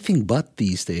it's anything but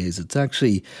these days. It's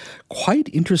actually quite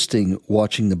interesting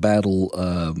watching the battle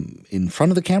in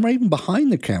front of the camera, even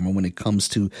behind the camera, when it comes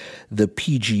to the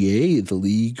PGA, the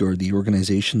league or the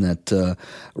organization that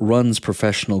runs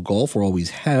professional golf, or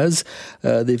always has.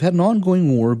 They've had an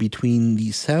ongoing war between the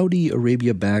Saudi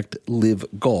Arabia-backed Live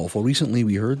Golf. Well, recently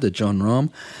we heard that Jon Rahm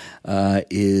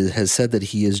has said that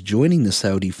he is joining the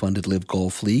Saudi-funded Live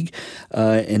Golf League,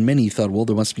 and many thought, well,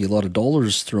 there must be a lot of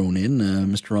dollars thrown in.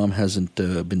 Mr. Rahm hasn't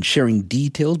been sharing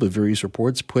details, but various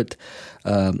reports put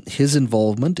his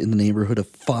involvement in the neighborhood of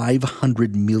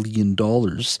 $500 million,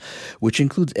 which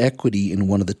includes equity in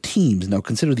one of the teams. Now,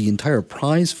 consider the entire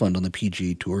prize fund on the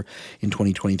PGA Tour in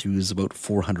 2023 is about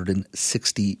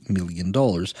 $460 million.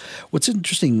 What's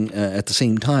interesting at the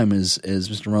same time is, as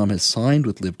Mr. Rahm has signed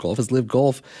with Live Golf, is Live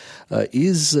Golf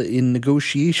is in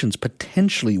negotiations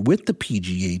potentially with the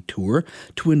PGA Tour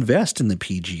to invest in the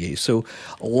PGA. So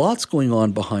lots going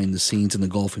on behind the scenes in the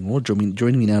golfing world.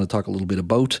 Joining me now to talk a little bit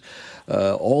about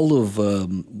all of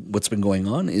what's been going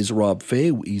on is Rob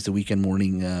Fay. He's the weekend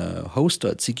morning host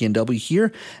at CKNW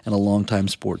here and a longtime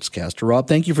sportscaster. Rob,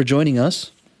 thank you for joining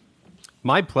us.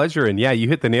 My pleasure. And yeah, you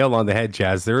hit the nail on the head,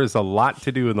 Jazz. There is a lot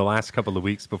to do in the last couple of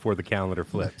weeks before the calendar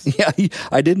flips. Yeah,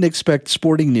 I didn't expect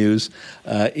sporting news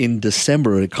in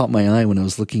December. It caught my eye when I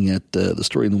was looking at the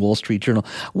story in the Wall Street Journal.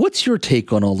 What's your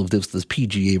take on all of this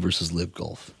PGA versus Live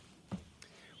Golf?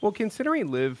 Well,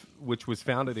 considering Live, which was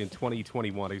founded in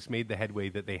 2021, has made the headway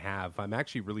that they have, I'm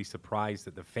actually really surprised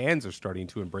that the fans are starting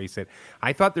to embrace it.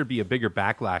 I thought there'd be a bigger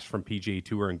backlash from PGA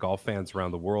Tour and golf fans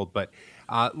around the world, but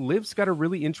Live's got a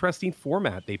really interesting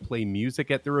format. They play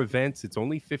music at their events. It's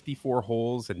only 54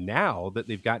 holes, and now that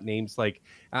they've got names like,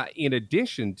 in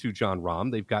addition to Jon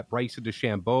Rahm, they've got Bryson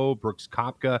DeChambeau, Brooks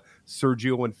Koepka,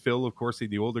 Sergio and Phil, of course,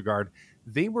 the older guard.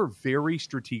 They were very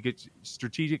strategic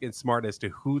and smart as to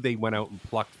who they went out and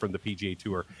plucked from the PGA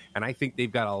Tour. And I think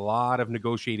they've got a lot of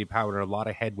negotiating power and a lot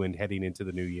of headwind heading into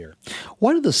the new year.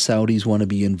 Why do the Saudis want to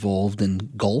be involved in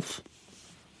golf?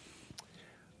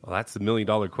 Well, that's the $1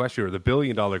 million question, or the $1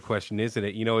 billion question, isn't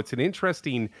it? You know, it's an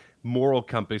interesting moral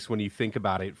compass when you think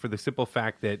about it, for the simple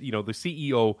fact that, you know, the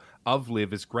CEO of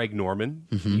Live is Greg Norman,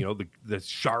 you know, the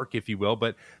shark, if you will.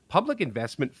 But Public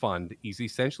Investment Fund is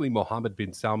essentially Mohammed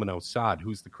bin Salman Al Saud,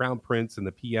 who's the crown prince and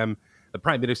the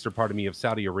prime minister, of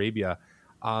Saudi Arabia.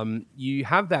 You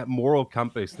have that moral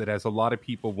compass that has a lot of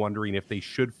people wondering if they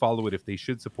should follow it, if they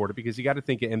should support it, because you got to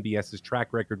think of MBS's track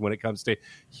record when it comes to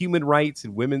human rights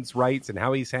and women's rights and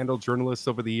how he's handled journalists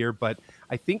over the year. But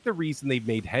I think the reason they've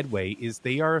made headway is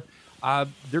they're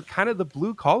kind of the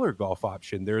blue collar golf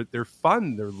option. They're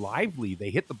fun, they're lively, they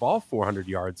hit the ball 400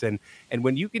 yards, and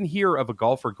when you can hear of a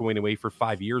golfer going away for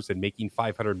 5 years and making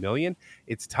 $500 million,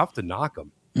 it's tough to knock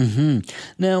them. Mm-hmm.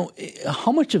 Now,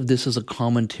 how much of this is a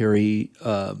commentary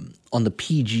on the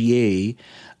PGA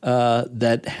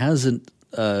that hasn't,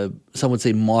 some would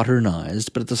say,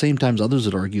 modernized, but at the same time, others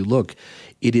would argue, look,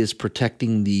 it is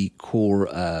protecting the core,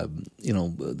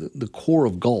 the core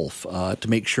of golf to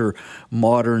make sure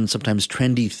modern, sometimes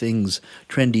trendy things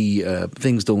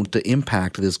don't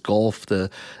impact this golf that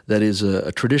is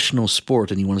a traditional sport,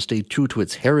 and you want to stay true to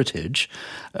its heritage.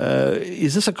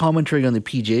 Is this a commentary on the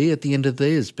PGA at the end of the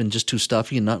day? It's been just too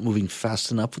stuffy and not moving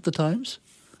fast enough with the times?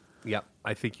 Yep.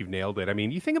 I think you've nailed it. I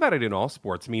mean, you think about it in all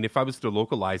sports. I mean, if I was to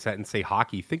localize that and say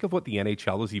hockey, think of what the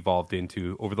NHL has evolved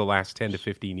into over the last 10 to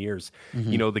 15 years.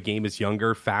 You know, the game is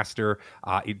younger, faster.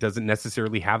 It doesn't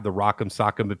necessarily have the rock'em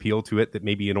sock'em appeal to it that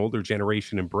maybe an older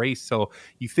generation embraced. So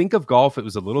you think of golf, it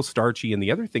was a little starchy. And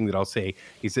the other thing that I'll say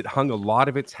is it hung a lot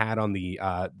of its hat on the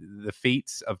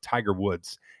fates of Tiger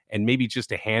Woods and maybe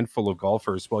just a handful of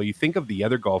golfers. Well, you think of the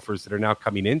other golfers that are now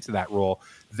coming into that role,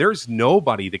 there's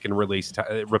nobody that can replace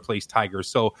Tiger.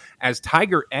 So as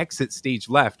Tiger exits stage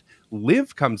left,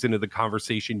 Liv comes into the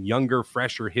conversation, younger,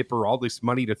 fresher, hipper, all this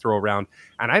money to throw around.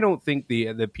 And I don't think the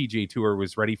PGA Tour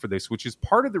was ready for this, which is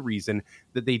part of the reason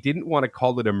that they didn't want to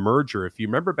call it a merger. If you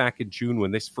remember back in June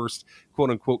when this first, quote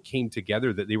unquote, came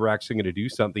together, that they were actually going to do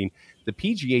something, the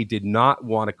PGA did not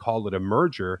want to call it a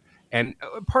merger. And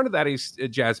part of that is,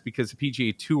 Jazz, because the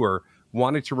PGA Tour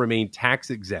wanted to remain tax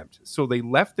exempt. So they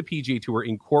left the PGA Tour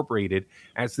incorporated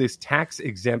as this tax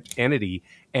exempt entity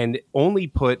and only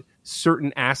put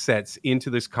certain assets into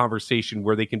this conversation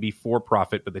where they can be for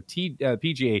profit. But the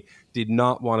PGA did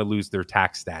not want to lose their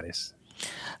tax status.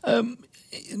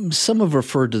 Some have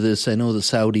referred to this. I know the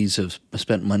Saudis have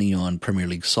spent money on Premier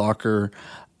League soccer,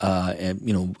 and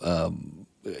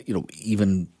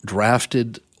even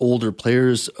drafted older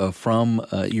players from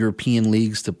European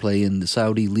leagues to play in the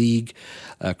Saudi league,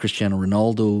 Cristiano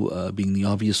Ronaldo being the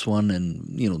obvious one,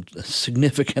 and a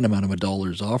significant amount of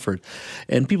dollars offered.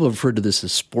 And people have referred to this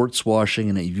as sports washing,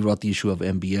 and you brought the issue of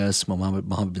MBS,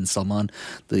 Mohammed bin Salman,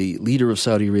 the leader of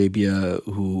Saudi Arabia,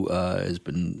 who has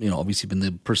been, obviously been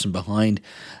the person behind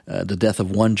the death of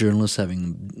one journalist,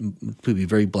 having, to be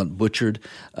very blunt, butchered,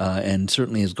 and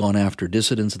certainly has gone after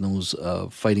dissidents and those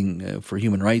fighting for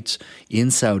human rights in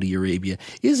Saudi Arabia.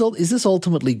 Is this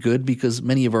ultimately good? Because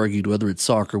many have argued whether it's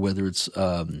soccer, whether it's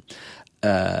in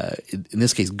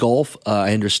this case golf.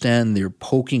 I understand they're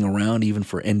poking around even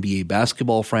for NBA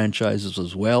basketball franchises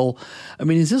as well. I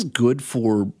mean, is this good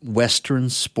for Western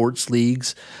sports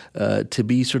leagues to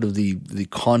be sort of the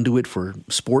conduit for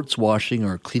sports washing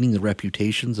or cleaning the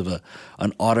reputations of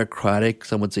an autocratic,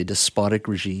 some would say despotic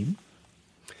regime?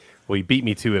 Well, you beat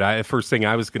me to it. First thing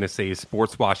I was going to say is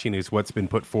sports washing is what's been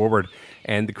put forward.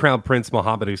 And the Crown Prince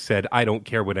Mohammed, who said, I don't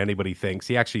care what anybody thinks.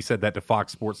 He actually said that to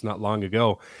Fox Sports not long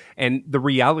ago. And the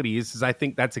reality is I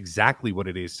think that's exactly what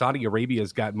it is. Saudi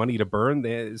Arabia's got money to burn.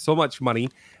 There's so much money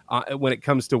when it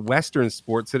comes to Western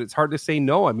sports that it's hard to say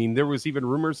no. I mean, there was even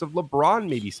rumors of LeBron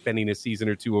maybe spending a season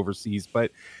or two overseas.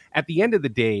 But at the end of the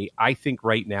day, I think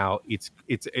right now it's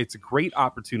a great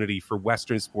opportunity for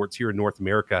Western sports here in North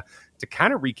America to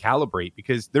kind of recalibrate,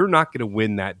 because they're not going to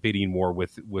win that bidding war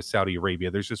with Saudi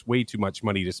Arabia. There's just way too much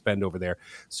money to spend over there.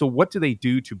 So what do they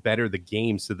do to better the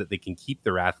game so that they can keep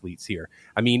their athletes here?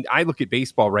 I mean, I look at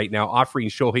baseball right now, offering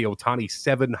Shohei Ohtani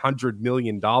 $700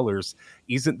 million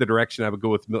isn't the direction I would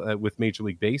go with Major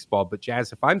League Baseball. But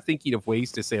Jazz, if I'm thinking of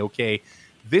ways to say, okay,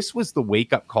 this was the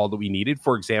wake-up call that we needed.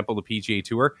 For example, the PGA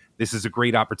Tour, this is a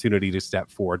great opportunity to step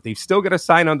forward. They've still got to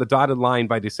sign on the dotted line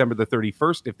by December the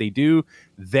 31st. If they do,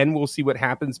 then we'll see what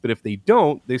happens. But if they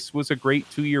don't, this was a great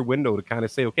 2-year window to kind of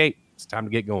say, okay, it's time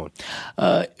to get going.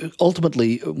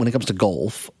 Ultimately, when it comes to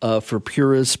golf, for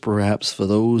purists, perhaps for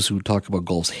those who talk about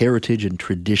golf's heritage and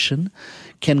tradition,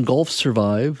 can golf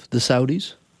survive the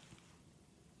Saudis?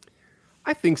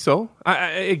 I think so.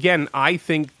 I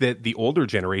think that the older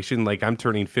generation, like I'm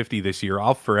turning 50 this year,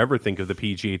 I'll forever think of the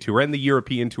PGA Tour and the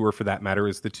European Tour, for that matter,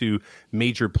 as the two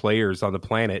major players on the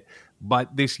planet.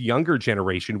 But this younger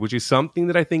generation, which is something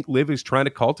that I think Liv is trying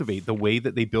to cultivate, the way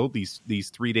that they build these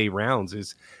 3-day rounds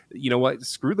is, you know what,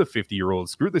 screw the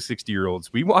 50-year-olds, screw the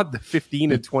 60-year-olds. We want the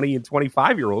 15 and 20 and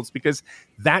 25-year-olds, because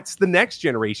that's the next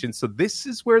generation. So this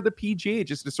is where the PGA,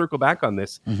 just to circle back on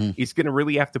this, is going to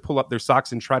really have to pull up their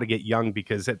socks and try to get young,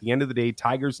 because at the end of the day,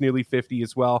 Tiger's nearly 50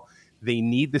 as well. They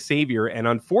need the savior. And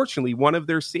unfortunately, one of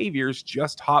their saviors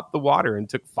just hopped the water and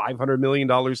took $500 million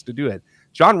to do it.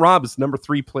 John Rahm is number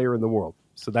 3 player in the world.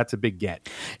 So that's a big get.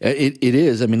 It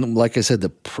is. I mean, like I said, the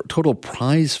total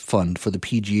prize fund for the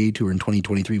PGA Tour in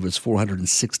 2023 was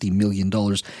 $460 million.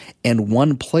 And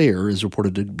one player is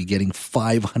reported to be getting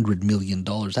 $500 million,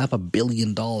 $500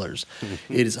 million.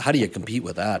 It is. How do you compete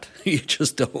with that? You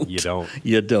just don't.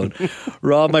 You don't.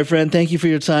 Rob, my friend, thank you for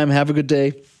your time. Have a good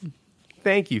day.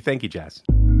 Thank you. Thank you, Jazz.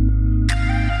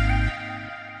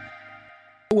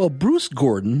 Well, Bruce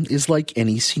Gordon is like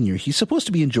any senior. He's supposed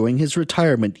to be enjoying his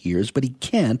retirement years, but he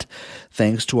can't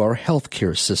thanks to our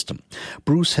healthcare system.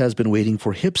 Bruce has been waiting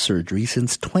for hip surgery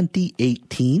since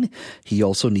 2018. He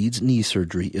also needs knee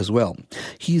surgery as well.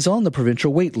 He's on the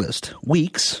provincial wait list.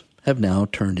 Weeks, have now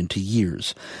turned into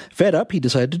years. Fed up, he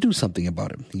decided to do something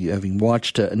about it. Having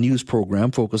watched a news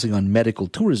program focusing on medical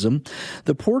tourism,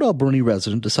 the Port Alberni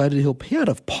resident decided he'll pay out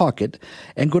of pocket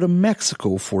and go to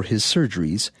Mexico for his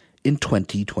surgeries in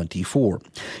 2024.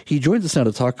 He joins us now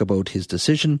to talk about his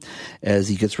decision as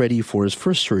he gets ready for his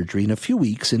first surgery in a few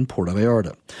weeks in Puerto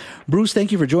Vallarta. Bruce,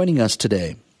 thank you for joining us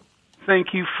today.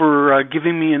 Thank you for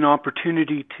giving me an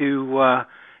opportunity to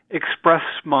express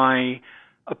my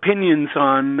opinions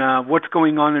on what's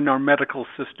going on in our medical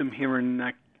system here in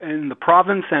the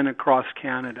province and across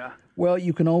Canada. Well,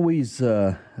 you can always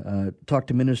talk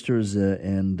to ministers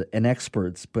and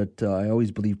experts, but I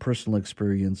always believe personal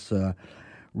experience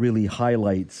really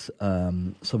highlights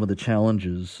some of the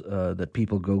challenges that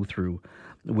people go through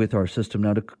with our system.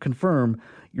 Now, to confirm,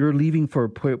 you're leaving for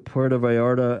Puerto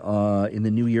Vallarta in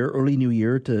the new year, early new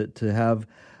year, to have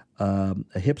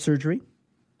a hip surgery?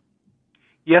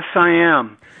 Yes, I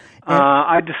am.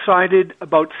 I decided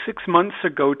about 6 months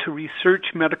ago to research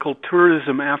medical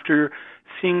tourism after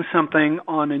seeing something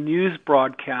on a news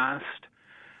broadcast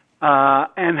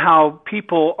and how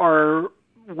people are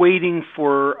waiting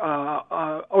for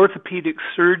orthopedic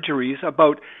surgeries,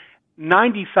 about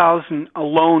 90,000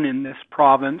 alone in this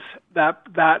province.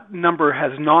 That number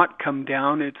has not come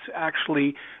down. It's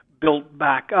actually built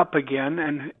back up again,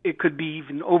 and it could be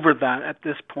even over that at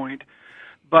this point.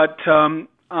 But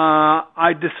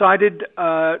I decided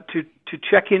to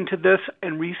check into this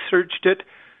and researched it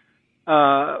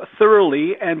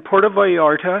thoroughly, and Puerto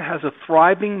Vallarta has a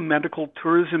thriving medical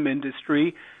tourism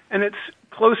industry, and it's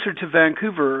closer to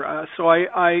Vancouver. So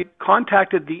I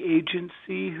contacted the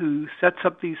agency who sets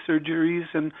up these surgeries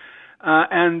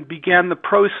and began the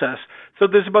process. So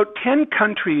there's about 10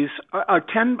 countries,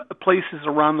 10 places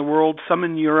around the world, some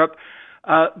in Europe.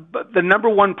 But the number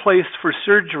one place for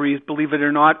surgeries, believe it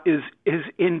or not, is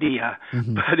India.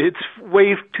 Mm-hmm. But it's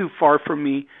way too far for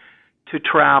me to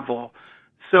travel.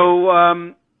 So,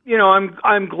 I'm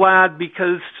glad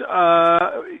because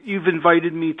you've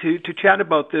invited me to chat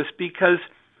about this, because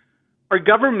our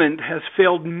government has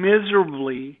failed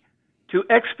miserably to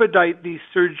expedite these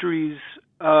surgeries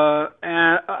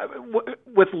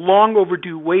with long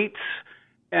overdue waits.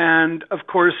 And, of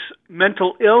course,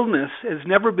 mental illness has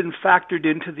never been factored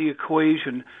into the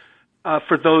equation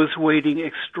for those waiting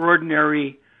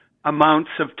extraordinary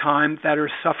amounts of time that are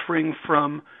suffering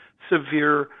from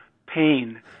severe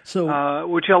pain,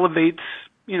 which elevates,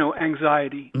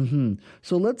 anxiety. Mm-hmm.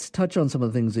 So let's touch on some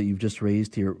of the things that you've just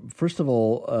raised here. First of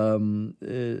all,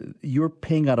 you're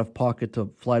paying out of pocket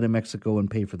to fly to Mexico and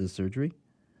pay for this surgery?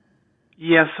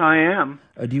 Yes, I am.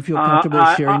 Do you feel comfortable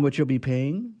sharing what you'll be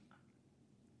paying?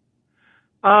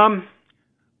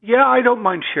 Yeah, I don't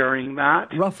mind sharing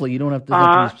that. Roughly, you don't have to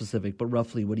be specific, but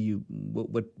roughly, what is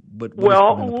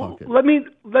coming in the pocket? let me.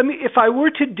 If I were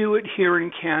to do it here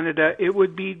in Canada, it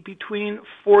would be between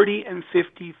 $40,000 and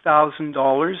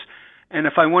 $50,000, and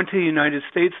if I went to the United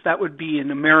States, that would be in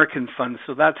American funds.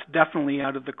 So that's definitely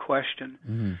out of the question.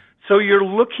 Mm-hmm. So you're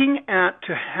looking at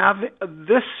to have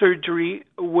this surgery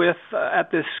at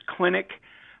this clinic,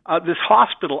 this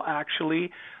hospital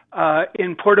actually.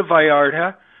 In Puerto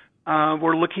Vallarta,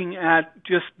 we're looking at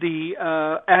just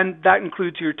and that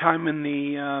includes your time in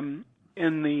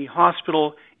the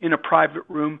hospital in a private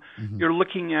room. Mm-hmm. You're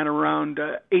looking at around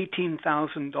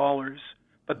 $18,000.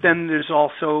 But then there's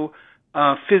also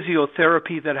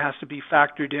physiotherapy that has to be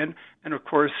factored in, and of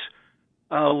course,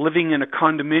 living in a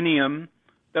condominium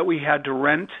that we had to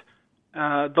rent.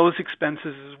 Those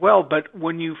expenses as well. But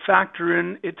when you factor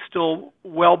in, it's still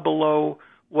well below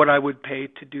what I would pay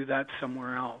to do that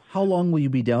somewhere else. How long will you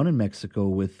be down in Mexico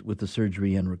with the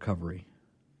surgery and recovery?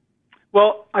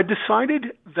 Well, I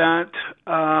decided that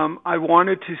I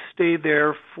wanted to stay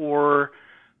there for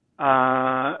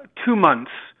 2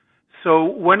 months. So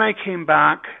when I came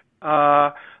back,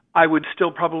 I would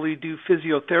still probably do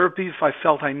physiotherapy if I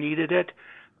felt I needed it.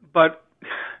 But,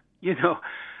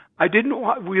 I didn't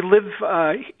want, we live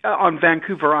on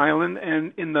Vancouver Island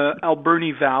and in the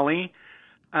Alberni Valley,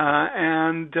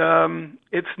 and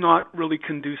it's not really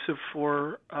conducive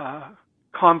for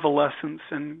convalescence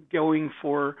and going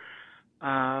for,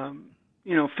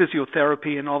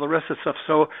 physiotherapy and all the rest of the stuff.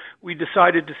 So we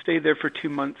decided to stay there for 2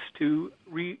 months to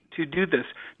do this.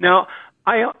 Now,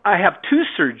 I have 2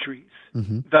 surgeries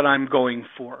mm-hmm. that I'm going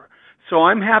for. So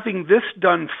I'm having this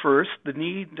done first, the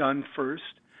knee done first,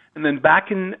 and then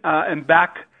and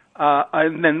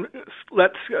then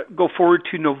let's go forward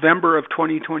to November of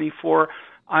 2024.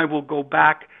 I will go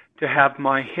back to have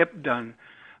my hip done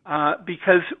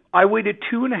because I waited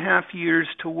 2.5 years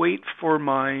to wait for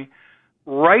my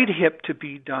right hip to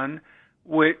be done,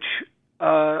 which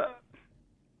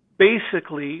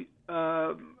basically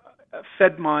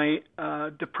fed my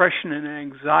depression and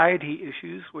anxiety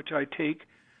issues, which I take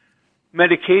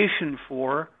medication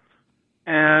for.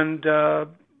 And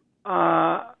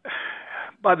by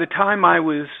the time I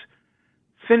was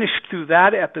finished through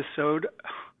that episode,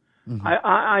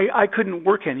 I couldn't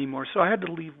work anymore, so I had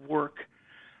to leave work.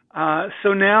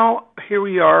 So now here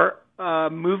we are,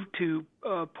 moved to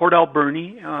Port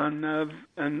Alberni on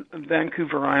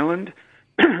Vancouver Island,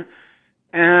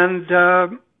 and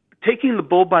taking the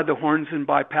bull by the horns and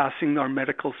bypassing our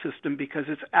medical system, because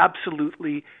it's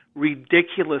absolutely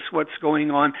ridiculous what's going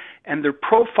on, and they're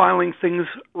profiling things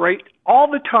right all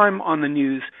the time on the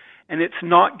news, and it's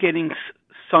not getting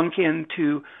sunk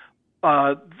into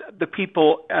the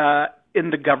people in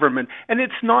the government. And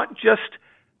it's not just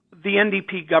the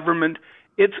NDP government.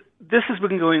 This has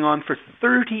been going on for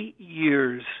 30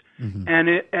 years,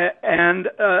 and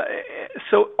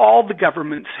so all the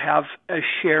governments have a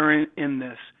share in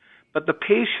this. But the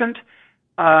patient,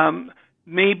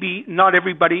 maybe not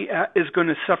everybody is going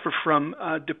to suffer from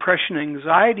depression,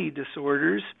 anxiety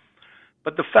disorders.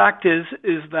 But the fact is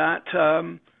that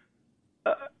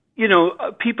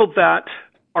people that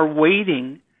are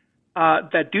waiting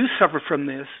that do suffer from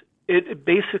this, it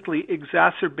basically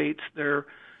exacerbates their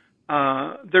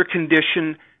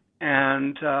condition,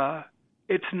 and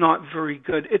it's not very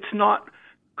good. It's not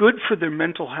good for their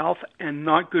mental health and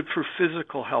not good for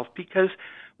physical health, because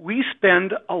we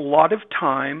spend a lot of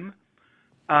time,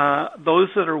 those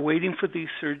that are waiting for these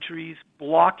surgeries,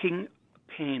 blocking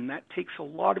pain. That takes a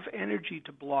lot of energy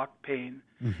to block pain.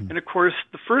 And of course,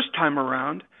 the first time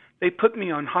around, they put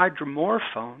me on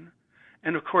hydromorphone,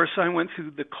 and of course, I went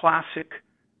through the classic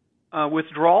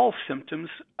withdrawal symptoms,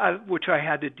 which I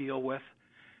had to deal with.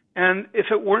 And if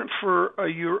it weren't for a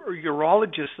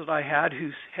urologist that I had,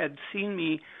 who had seen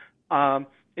me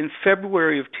in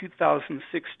February of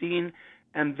 2016,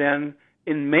 and then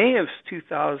in May of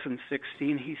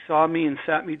 2016, he saw me and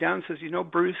sat me down and says,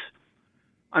 Bruce,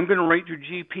 I'm going to write your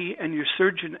GP and your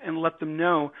surgeon and let them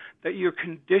know that your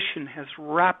condition has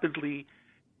rapidly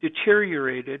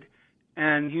deteriorated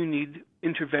and you need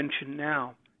intervention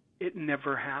now. It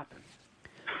never happened.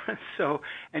 So,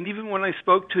 and even when I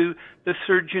spoke to the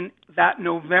surgeon that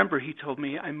November, he told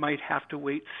me I might have to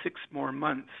wait 6 more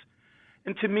months.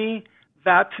 And to me,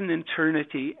 that's an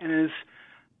eternity. And as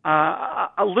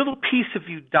a little piece of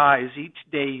you dies each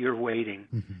day you're waiting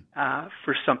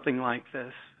for something like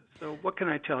this. So what can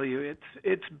I tell you?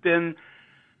 It's been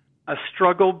a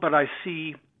struggle, but I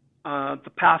see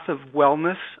the path of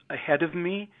wellness ahead of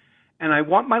me, and I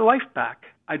want my life back.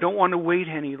 I don't want to wait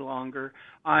any longer.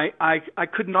 I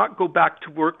could not go back to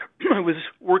work. I was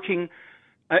working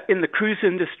in the cruise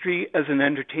industry as an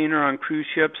entertainer on cruise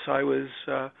ships. I was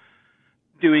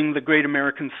doing the Great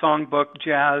American Songbook,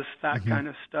 jazz, that kind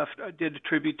of stuff. I did a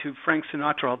tribute to Frank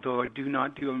Sinatra, although I do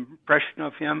not do an impression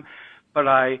of him, but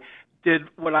I did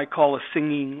what I call a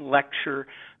singing lecture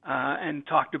and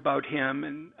talked about him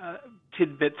and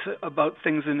tidbits about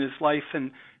things in his life,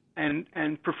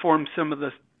 and performed some of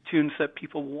the tunes that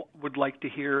people would like to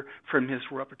hear from his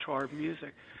repertoire of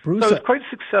music. Bruce, so I was quite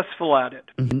successful at it.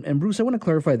 And Bruce, I want to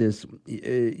clarify this.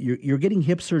 You're getting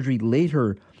hip surgery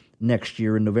later next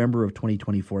year in November of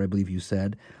 2024, I believe you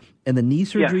said. And the knee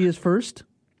surgery is first?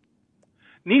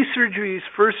 Knee surgery is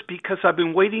first because I've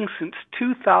been waiting since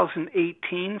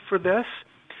 2018 for this.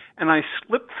 And I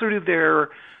slipped through their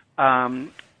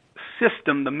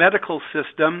system, the medical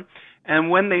system. And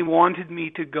when they wanted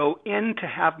me to go in to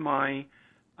have my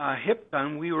hip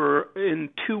done, we were in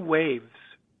 2 waves.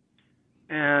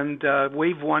 And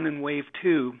wave 1 and wave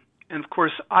 2. And of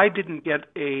course, I didn't get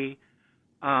a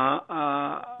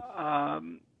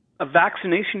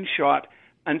vaccination shot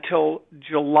until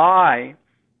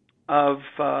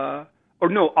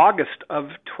August of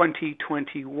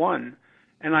 2021.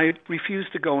 And I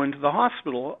refused to go into the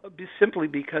hospital simply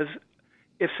because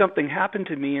if something happened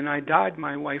to me and I died,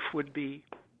 my wife would be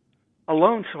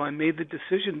alone. So I made the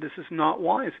decision, this is not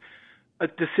wise, a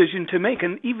decision to make.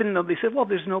 And even though they said, well,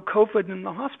 there's no COVID in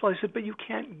the hospital, I said, but you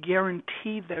can't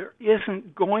guarantee there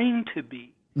isn't going to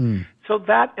be. So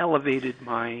that elevated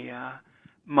my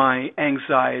my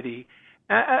anxiety.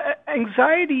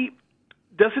 Anxiety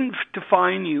doesn't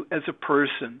define you as a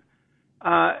person.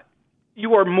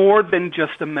 You are more than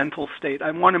just a mental state.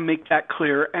 I want to make that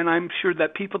clear, and I'm sure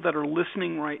that people that are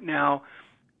listening right now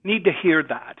need to hear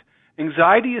that.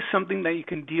 Anxiety is something that you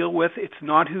can deal with. It's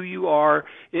not who you are.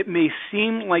 It may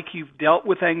seem like you've dealt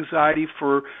with anxiety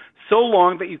for so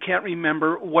long that you can't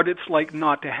remember what it's like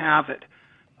not to have it.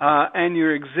 And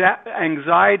your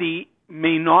anxiety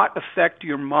may not affect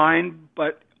your mind,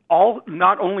 but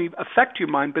not only affect your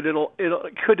mind, but it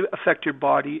could affect your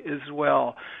body as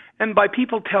well. And by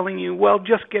people telling you, well,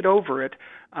 just get over it,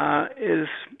 is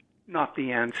not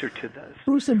the answer to this.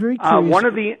 Bruce, I'm very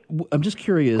curious. I'm just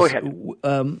curious. Go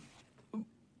ahead.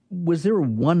 Was there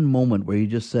one moment where you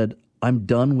just said, I'm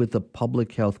done with the public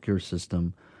healthcare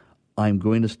system. I'm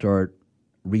going to start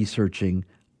researching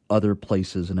other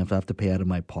places, and if I have to pay out of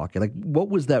my pocket? Like, what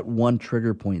was that one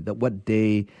trigger point? What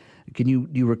day? Do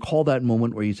you recall that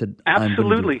moment where you said,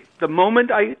 absolutely. The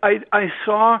moment I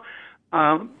saw,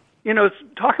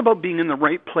 talk about being in the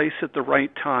right place at the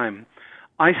right time.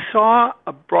 I saw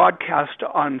a broadcast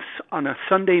on a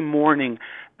Sunday morning.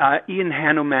 Ian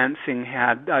Hanomansing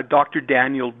had Dr.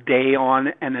 Daniel Day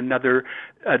on, and another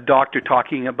doctor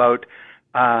talking about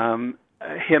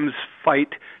him's fight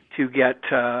to get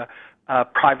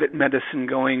private medicine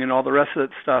going and all the rest of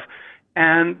that stuff.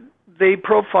 And they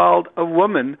profiled a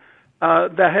woman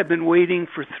that had been waiting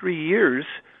for 3 years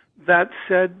that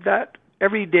said that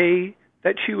every day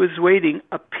that she was waiting,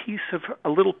 a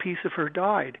little piece of her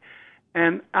died.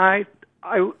 And I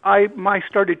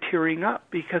started tearing up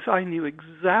because I knew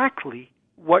exactly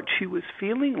what she was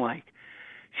feeling like.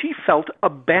 She felt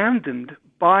abandoned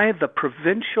by the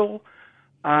provincial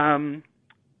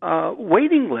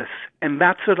waiting lists, and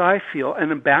that's what I feel.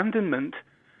 And abandonment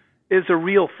is a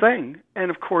real thing. And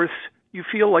of course, you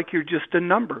feel like you're just a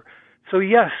number. So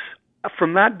yes,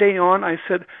 from that day on, I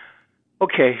said,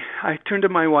 okay, I turned to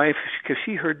my wife because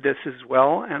she heard this as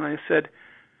well, and I said,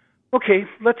 okay,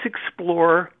 let's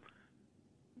explore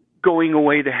going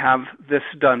away to have this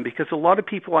done, because a lot of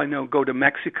people I know go to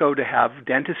Mexico to have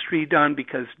dentistry done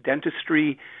because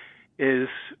dentistry is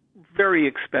very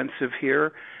expensive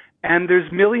here, and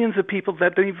there's millions of people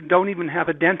that don't even have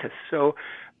a dentist. So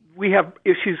we have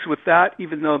issues with that,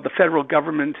 even though the federal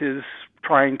government is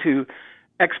trying to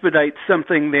expedite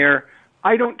something there.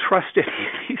 I don't trust any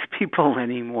of these people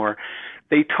anymore.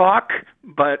 They talk,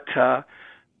 but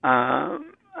I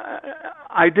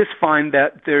just find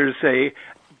that there's a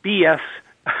BS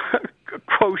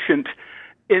quotient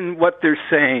in what they're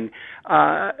saying.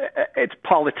 It's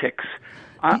politics.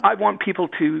 I want people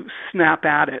to snap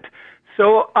at it.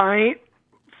 So I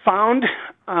found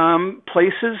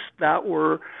places that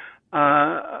were,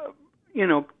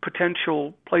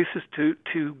 potential places to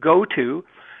go to.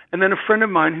 And then a friend of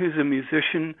mine who's a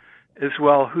musician as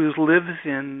well, who lives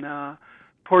in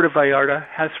Puerto Vallarta,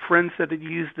 has friends that had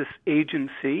used this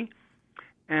agency.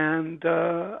 And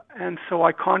so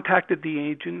I contacted the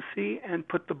agency and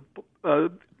put the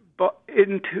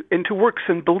into works.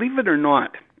 And believe it or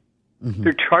not,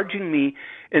 they're charging me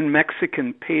in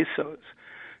Mexican pesos.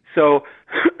 So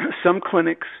some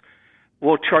clinics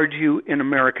will charge you in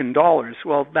American dollars.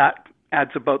 Well, that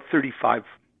adds about 35%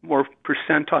 more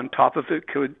on top of it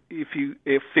if you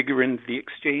figure in the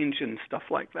exchange and stuff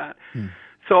like that.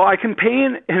 So I can pay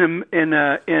in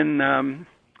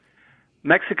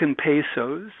Mexican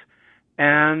pesos,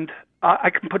 and I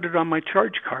can put it on my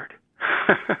charge card.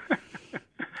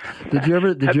 Did you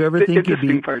ever think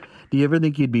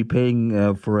you'd be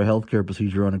paying for a healthcare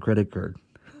procedure on a credit card?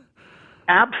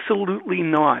 Absolutely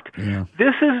not. Yeah.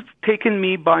 This has taken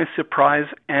me by surprise,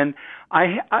 and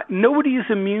nobody is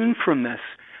immune from this.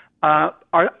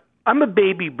 I'm a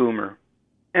baby boomer,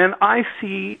 and I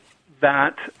see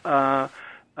that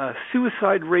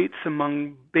suicide rates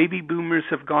among baby boomers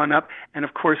have gone up, and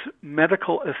of course,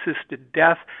 medical-assisted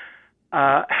death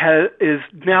is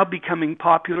now becoming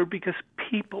popular because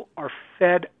people are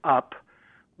fed up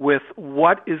with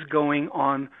what is going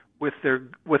on with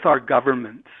our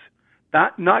governments.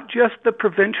 That not just the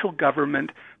provincial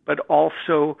government, but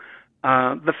also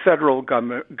the federal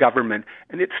government.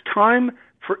 And it's time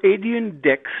for Adrian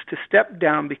Dix to step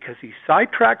down because he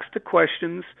sidetracks the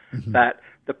questions that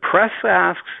the press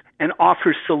asks and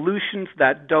offers solutions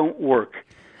that don't work.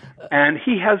 And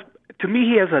he has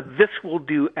a "this will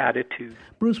do" attitude.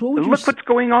 Bruce, what would look what's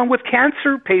going on with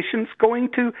cancer patients going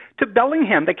to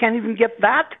Bellingham. They can't even get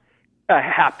that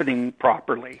happening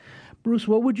properly. Bruce,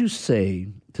 what would you say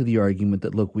to the argument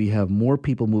that, look, we have more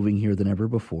people moving here than ever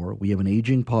before. We have an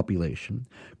aging population.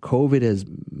 COVID has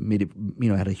made it,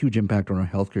 had a huge impact on our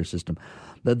healthcare system.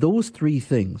 That those three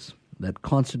things, that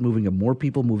constant moving of more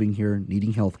people moving here,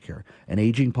 needing healthcare, an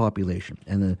aging population,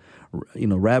 and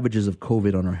the ravages of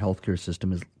COVID on our healthcare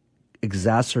system is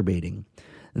exacerbating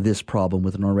this problem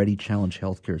with an already challenged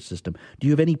healthcare system. Do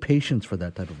you have any patience for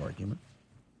that type of argument?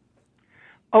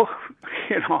 Oh,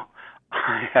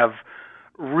 I have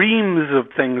reams of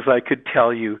things I could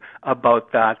tell you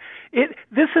about that.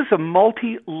 This is a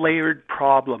multi-layered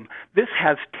problem. This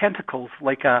has tentacles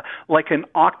like an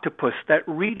octopus that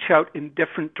reach out in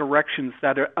different directions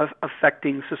that are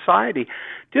affecting society.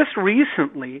 Just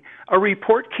recently, a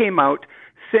report came out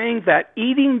saying that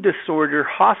eating disorder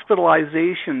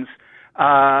hospitalizations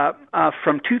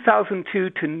from 2002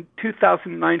 to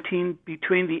 2019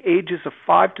 between the ages of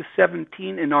 5 to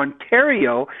 17 in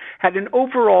Ontario had an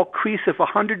overall increase of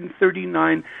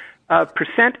 139%,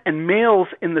 and males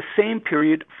in the same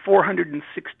period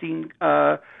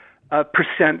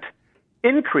 416%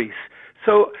 increase.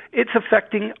 So it's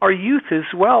affecting our youth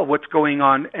as well, what's going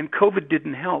on, and COVID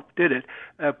didn't help, did it?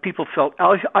 People felt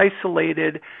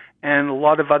isolated and a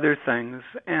lot of other things.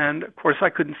 And, of course, I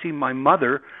couldn't see my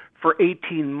mother for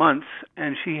 18 months,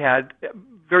 and she had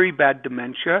very bad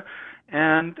dementia,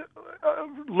 and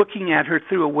looking at her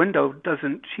through a window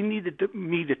she needed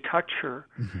me to touch her,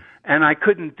 and I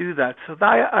couldn't do that. So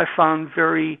that I found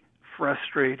very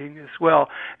frustrating as well.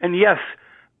 And yes,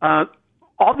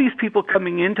 all these people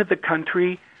coming into the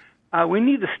country, we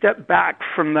need to step back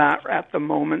from that at the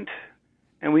moment,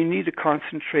 and we need to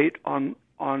concentrate on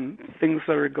things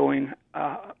that are going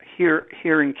here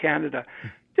in Canada.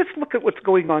 Just look at what's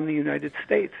going on in the United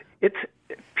States. It's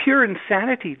pure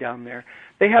insanity down there.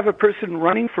 They have a person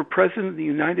running for president of the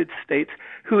United States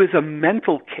who is a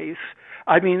mental case.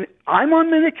 I mean, I'm on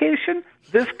medication.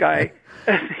 This guy,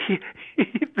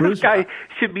 this guy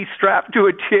should be strapped to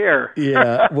a chair.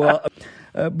 Yeah, well,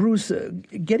 Bruce,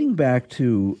 getting back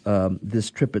to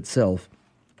this trip itself,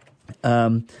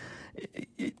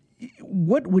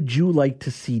 what would you like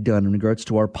to see done in regards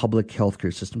to our public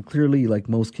healthcare system? Clearly, like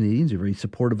most Canadians, you're very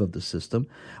supportive of the system.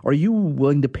 Are you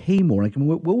willing to pay more? Like,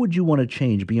 what would you want to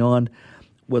change beyond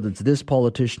whether it's this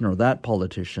politician or that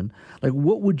politician? Like,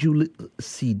 what would you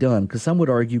see done? Because some would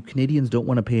argue Canadians don't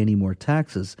want to pay any more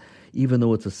taxes, even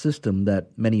though it's a system that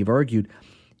many have argued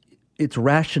it's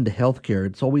rationed healthcare.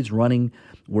 It's always running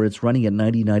where it's running at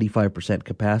 90-95%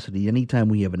 capacity. Anytime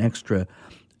we have an extra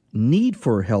need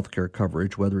for healthcare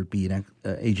coverage, whether it be an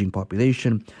aging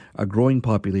population, a growing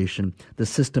population, the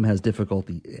system has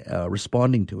difficulty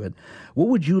responding to it. What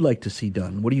would you like to see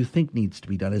done? What do you think needs to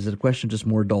be done? Is it a question of just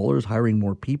more dollars, hiring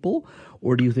more people,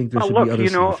 or do you think there should be other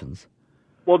solutions?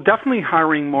 Well, definitely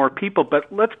hiring more people,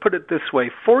 but let's put it this way.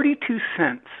 42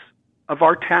 cents of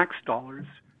our tax dollars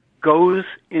goes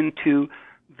into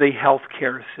the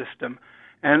healthcare system,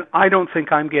 and I don't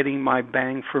think I'm getting my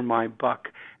bang for my buck.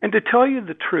 And to tell you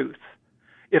the truth,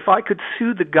 if I could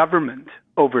sue the government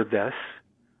over this,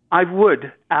 I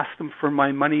would ask them for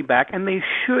my money back, and they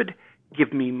should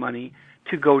give me money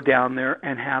to go down there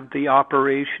and have the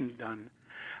operation done,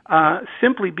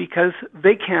 simply because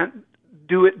they can't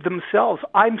do it themselves.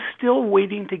 I'm still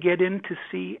waiting to get in to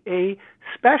see a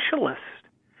specialist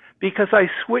because I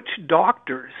switched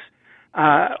doctors.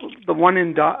 The one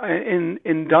in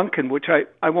Duncan, which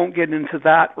I won't get into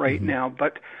that right now,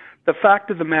 but the fact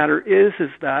of the matter is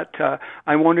that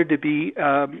I wanted to be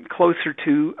closer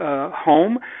to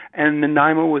home, and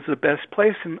Nanaimo was the best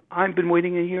place, and I've been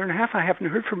waiting a year and a half. I haven't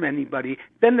heard from anybody.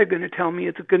 Then they're going to tell me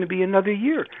it's going to be another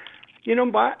year. You know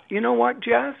what,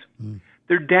 Jazz?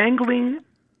 They're dangling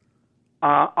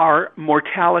our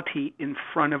mortality in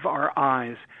front of our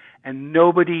eyes, and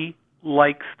nobody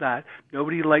likes that.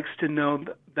 Nobody likes to know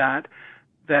that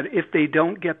if they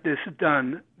don't get this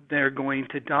done, they're going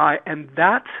to die. And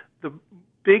that's the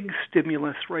big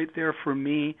stimulus right there for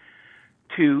me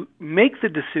to make the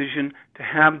decision to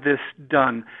have this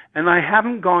done. And I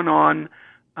haven't gone on,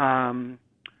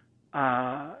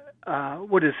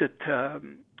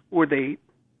 where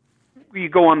you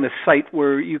go on the site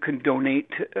where you can donate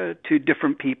to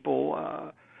different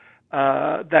people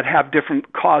that have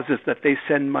different causes that they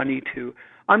send money to.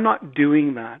 I'm not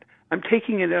doing that. I'm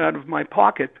taking it out of my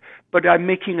pocket, but I'm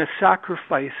making a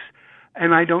sacrifice,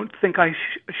 and I don't think I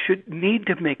should need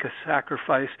to make a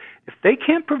sacrifice. If they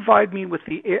can't provide me with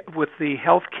the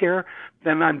health care,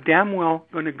 then I'm damn well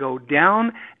going to go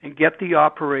down and get the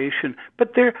operation.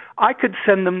 But I could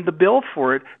send them the bill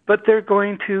for it, but they're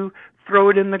going to throw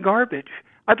it in the garbage.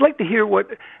 I'd like to hear wish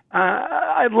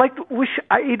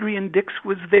Adrian Dix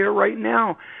was there right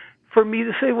now for me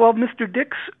to say, well, Mr.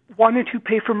 Dix, why don't you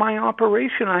pay for my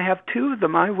operation? I have two of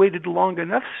them. I waited long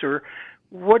enough, sir.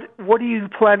 What are you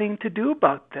planning to do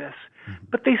about this?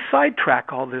 But they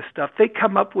sidetrack all this stuff. They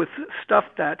come up with stuff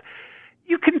that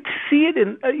you can see it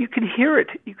and you can hear it,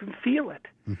 you can feel it.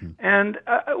 And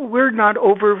we're not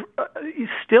over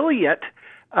still yet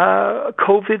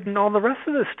COVID and all the rest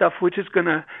of this stuff, which is going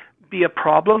to be a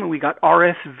problem. And we got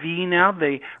RSV now,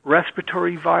 the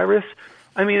respiratory virus.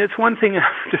 I mean, it's one thing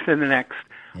after the next.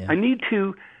 Yeah. I need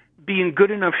to be in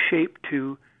good enough shape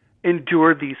to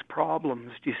endure these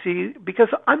problems. Do you see? Because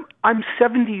I'm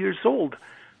 70 years old,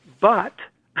 but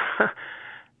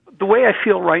the way I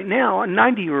feel right now, a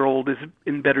 90-year-old is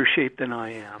in better shape than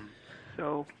I am.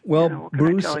 So, well, what can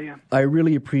Bruce, I tell you? I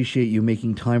really appreciate you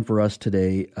making time for us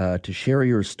today to share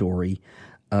your story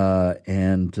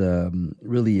and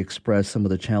really express some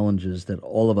of the challenges that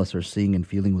all of us are seeing and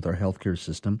feeling with our healthcare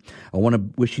system. I want to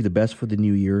wish you the best for the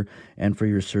new year and for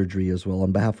your surgery as well.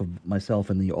 On behalf of myself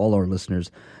and all our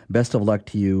listeners, best of luck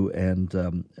to you, and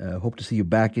hope to see you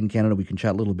back in Canada. We can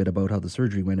chat a little bit about how the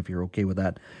surgery went, if you're okay with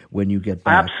that, when you get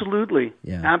back. Absolutely.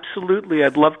 Yeah. Absolutely.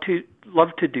 I'd love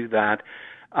to do that.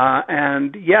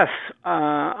 And yes,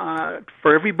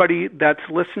 for everybody that's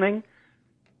listening,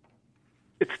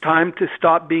 it's time to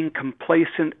stop being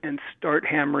complacent and start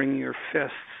hammering your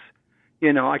fists.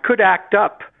 I could act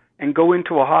up and go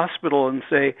into a hospital and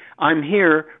say, I'm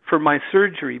here for my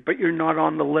surgery, but you're not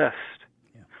on the list.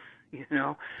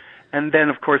 Yeah. And then,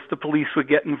 of course, the police would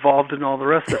get involved in all the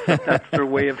rest of it. That's their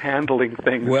way of handling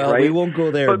things, well, right? we won't go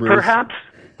there, but Bruce. Perhaps,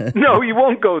 no, you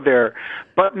won't go there.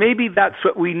 But maybe that's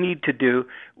what we need to do.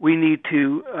 We need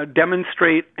to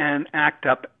demonstrate and act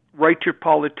up. Write your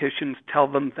politicians, tell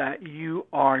them that you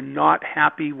are not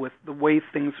happy with the way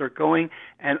things are going,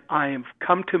 and I have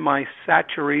come to my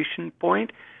saturation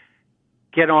point.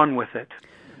 Get on with it.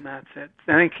 And that's it.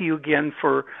 Thank you again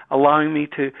for allowing me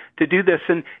to do this.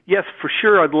 And yes, for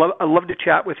sure, I'd love to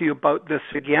chat with you about this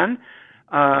again.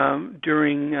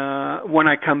 During when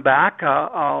I come back,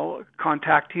 I'll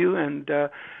contact you and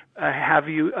have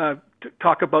you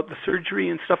talk about the surgery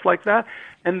and stuff like that.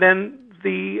 And then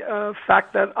the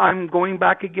fact that I'm going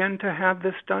back again to have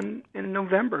this done in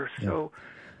November. So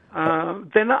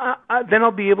then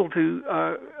I'll be able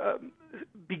to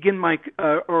begin my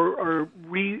or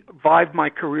revive my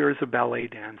career as a ballet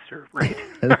dancer. Right.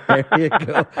 There you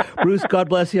go, Bruce. God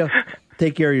bless you.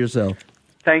 Take care of yourself.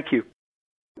 Thank you.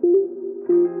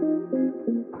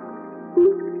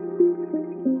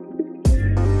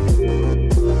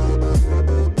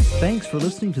 Thanks for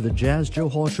listening to the Jazz Joe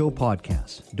Hall Show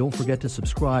podcast. Don't forget to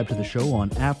subscribe to the show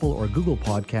on Apple or Google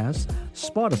Podcasts,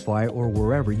 Spotify, or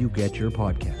wherever you get your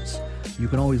podcasts. You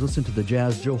can always listen to the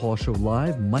Jazz Joe Hall Show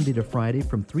live Monday to Friday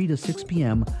from 3 to 6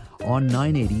 p.m. on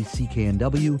 980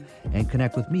 CKNW, and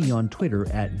connect with me on Twitter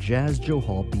at Jazz Joe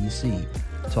Hall BC.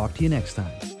 Talk to you next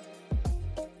time.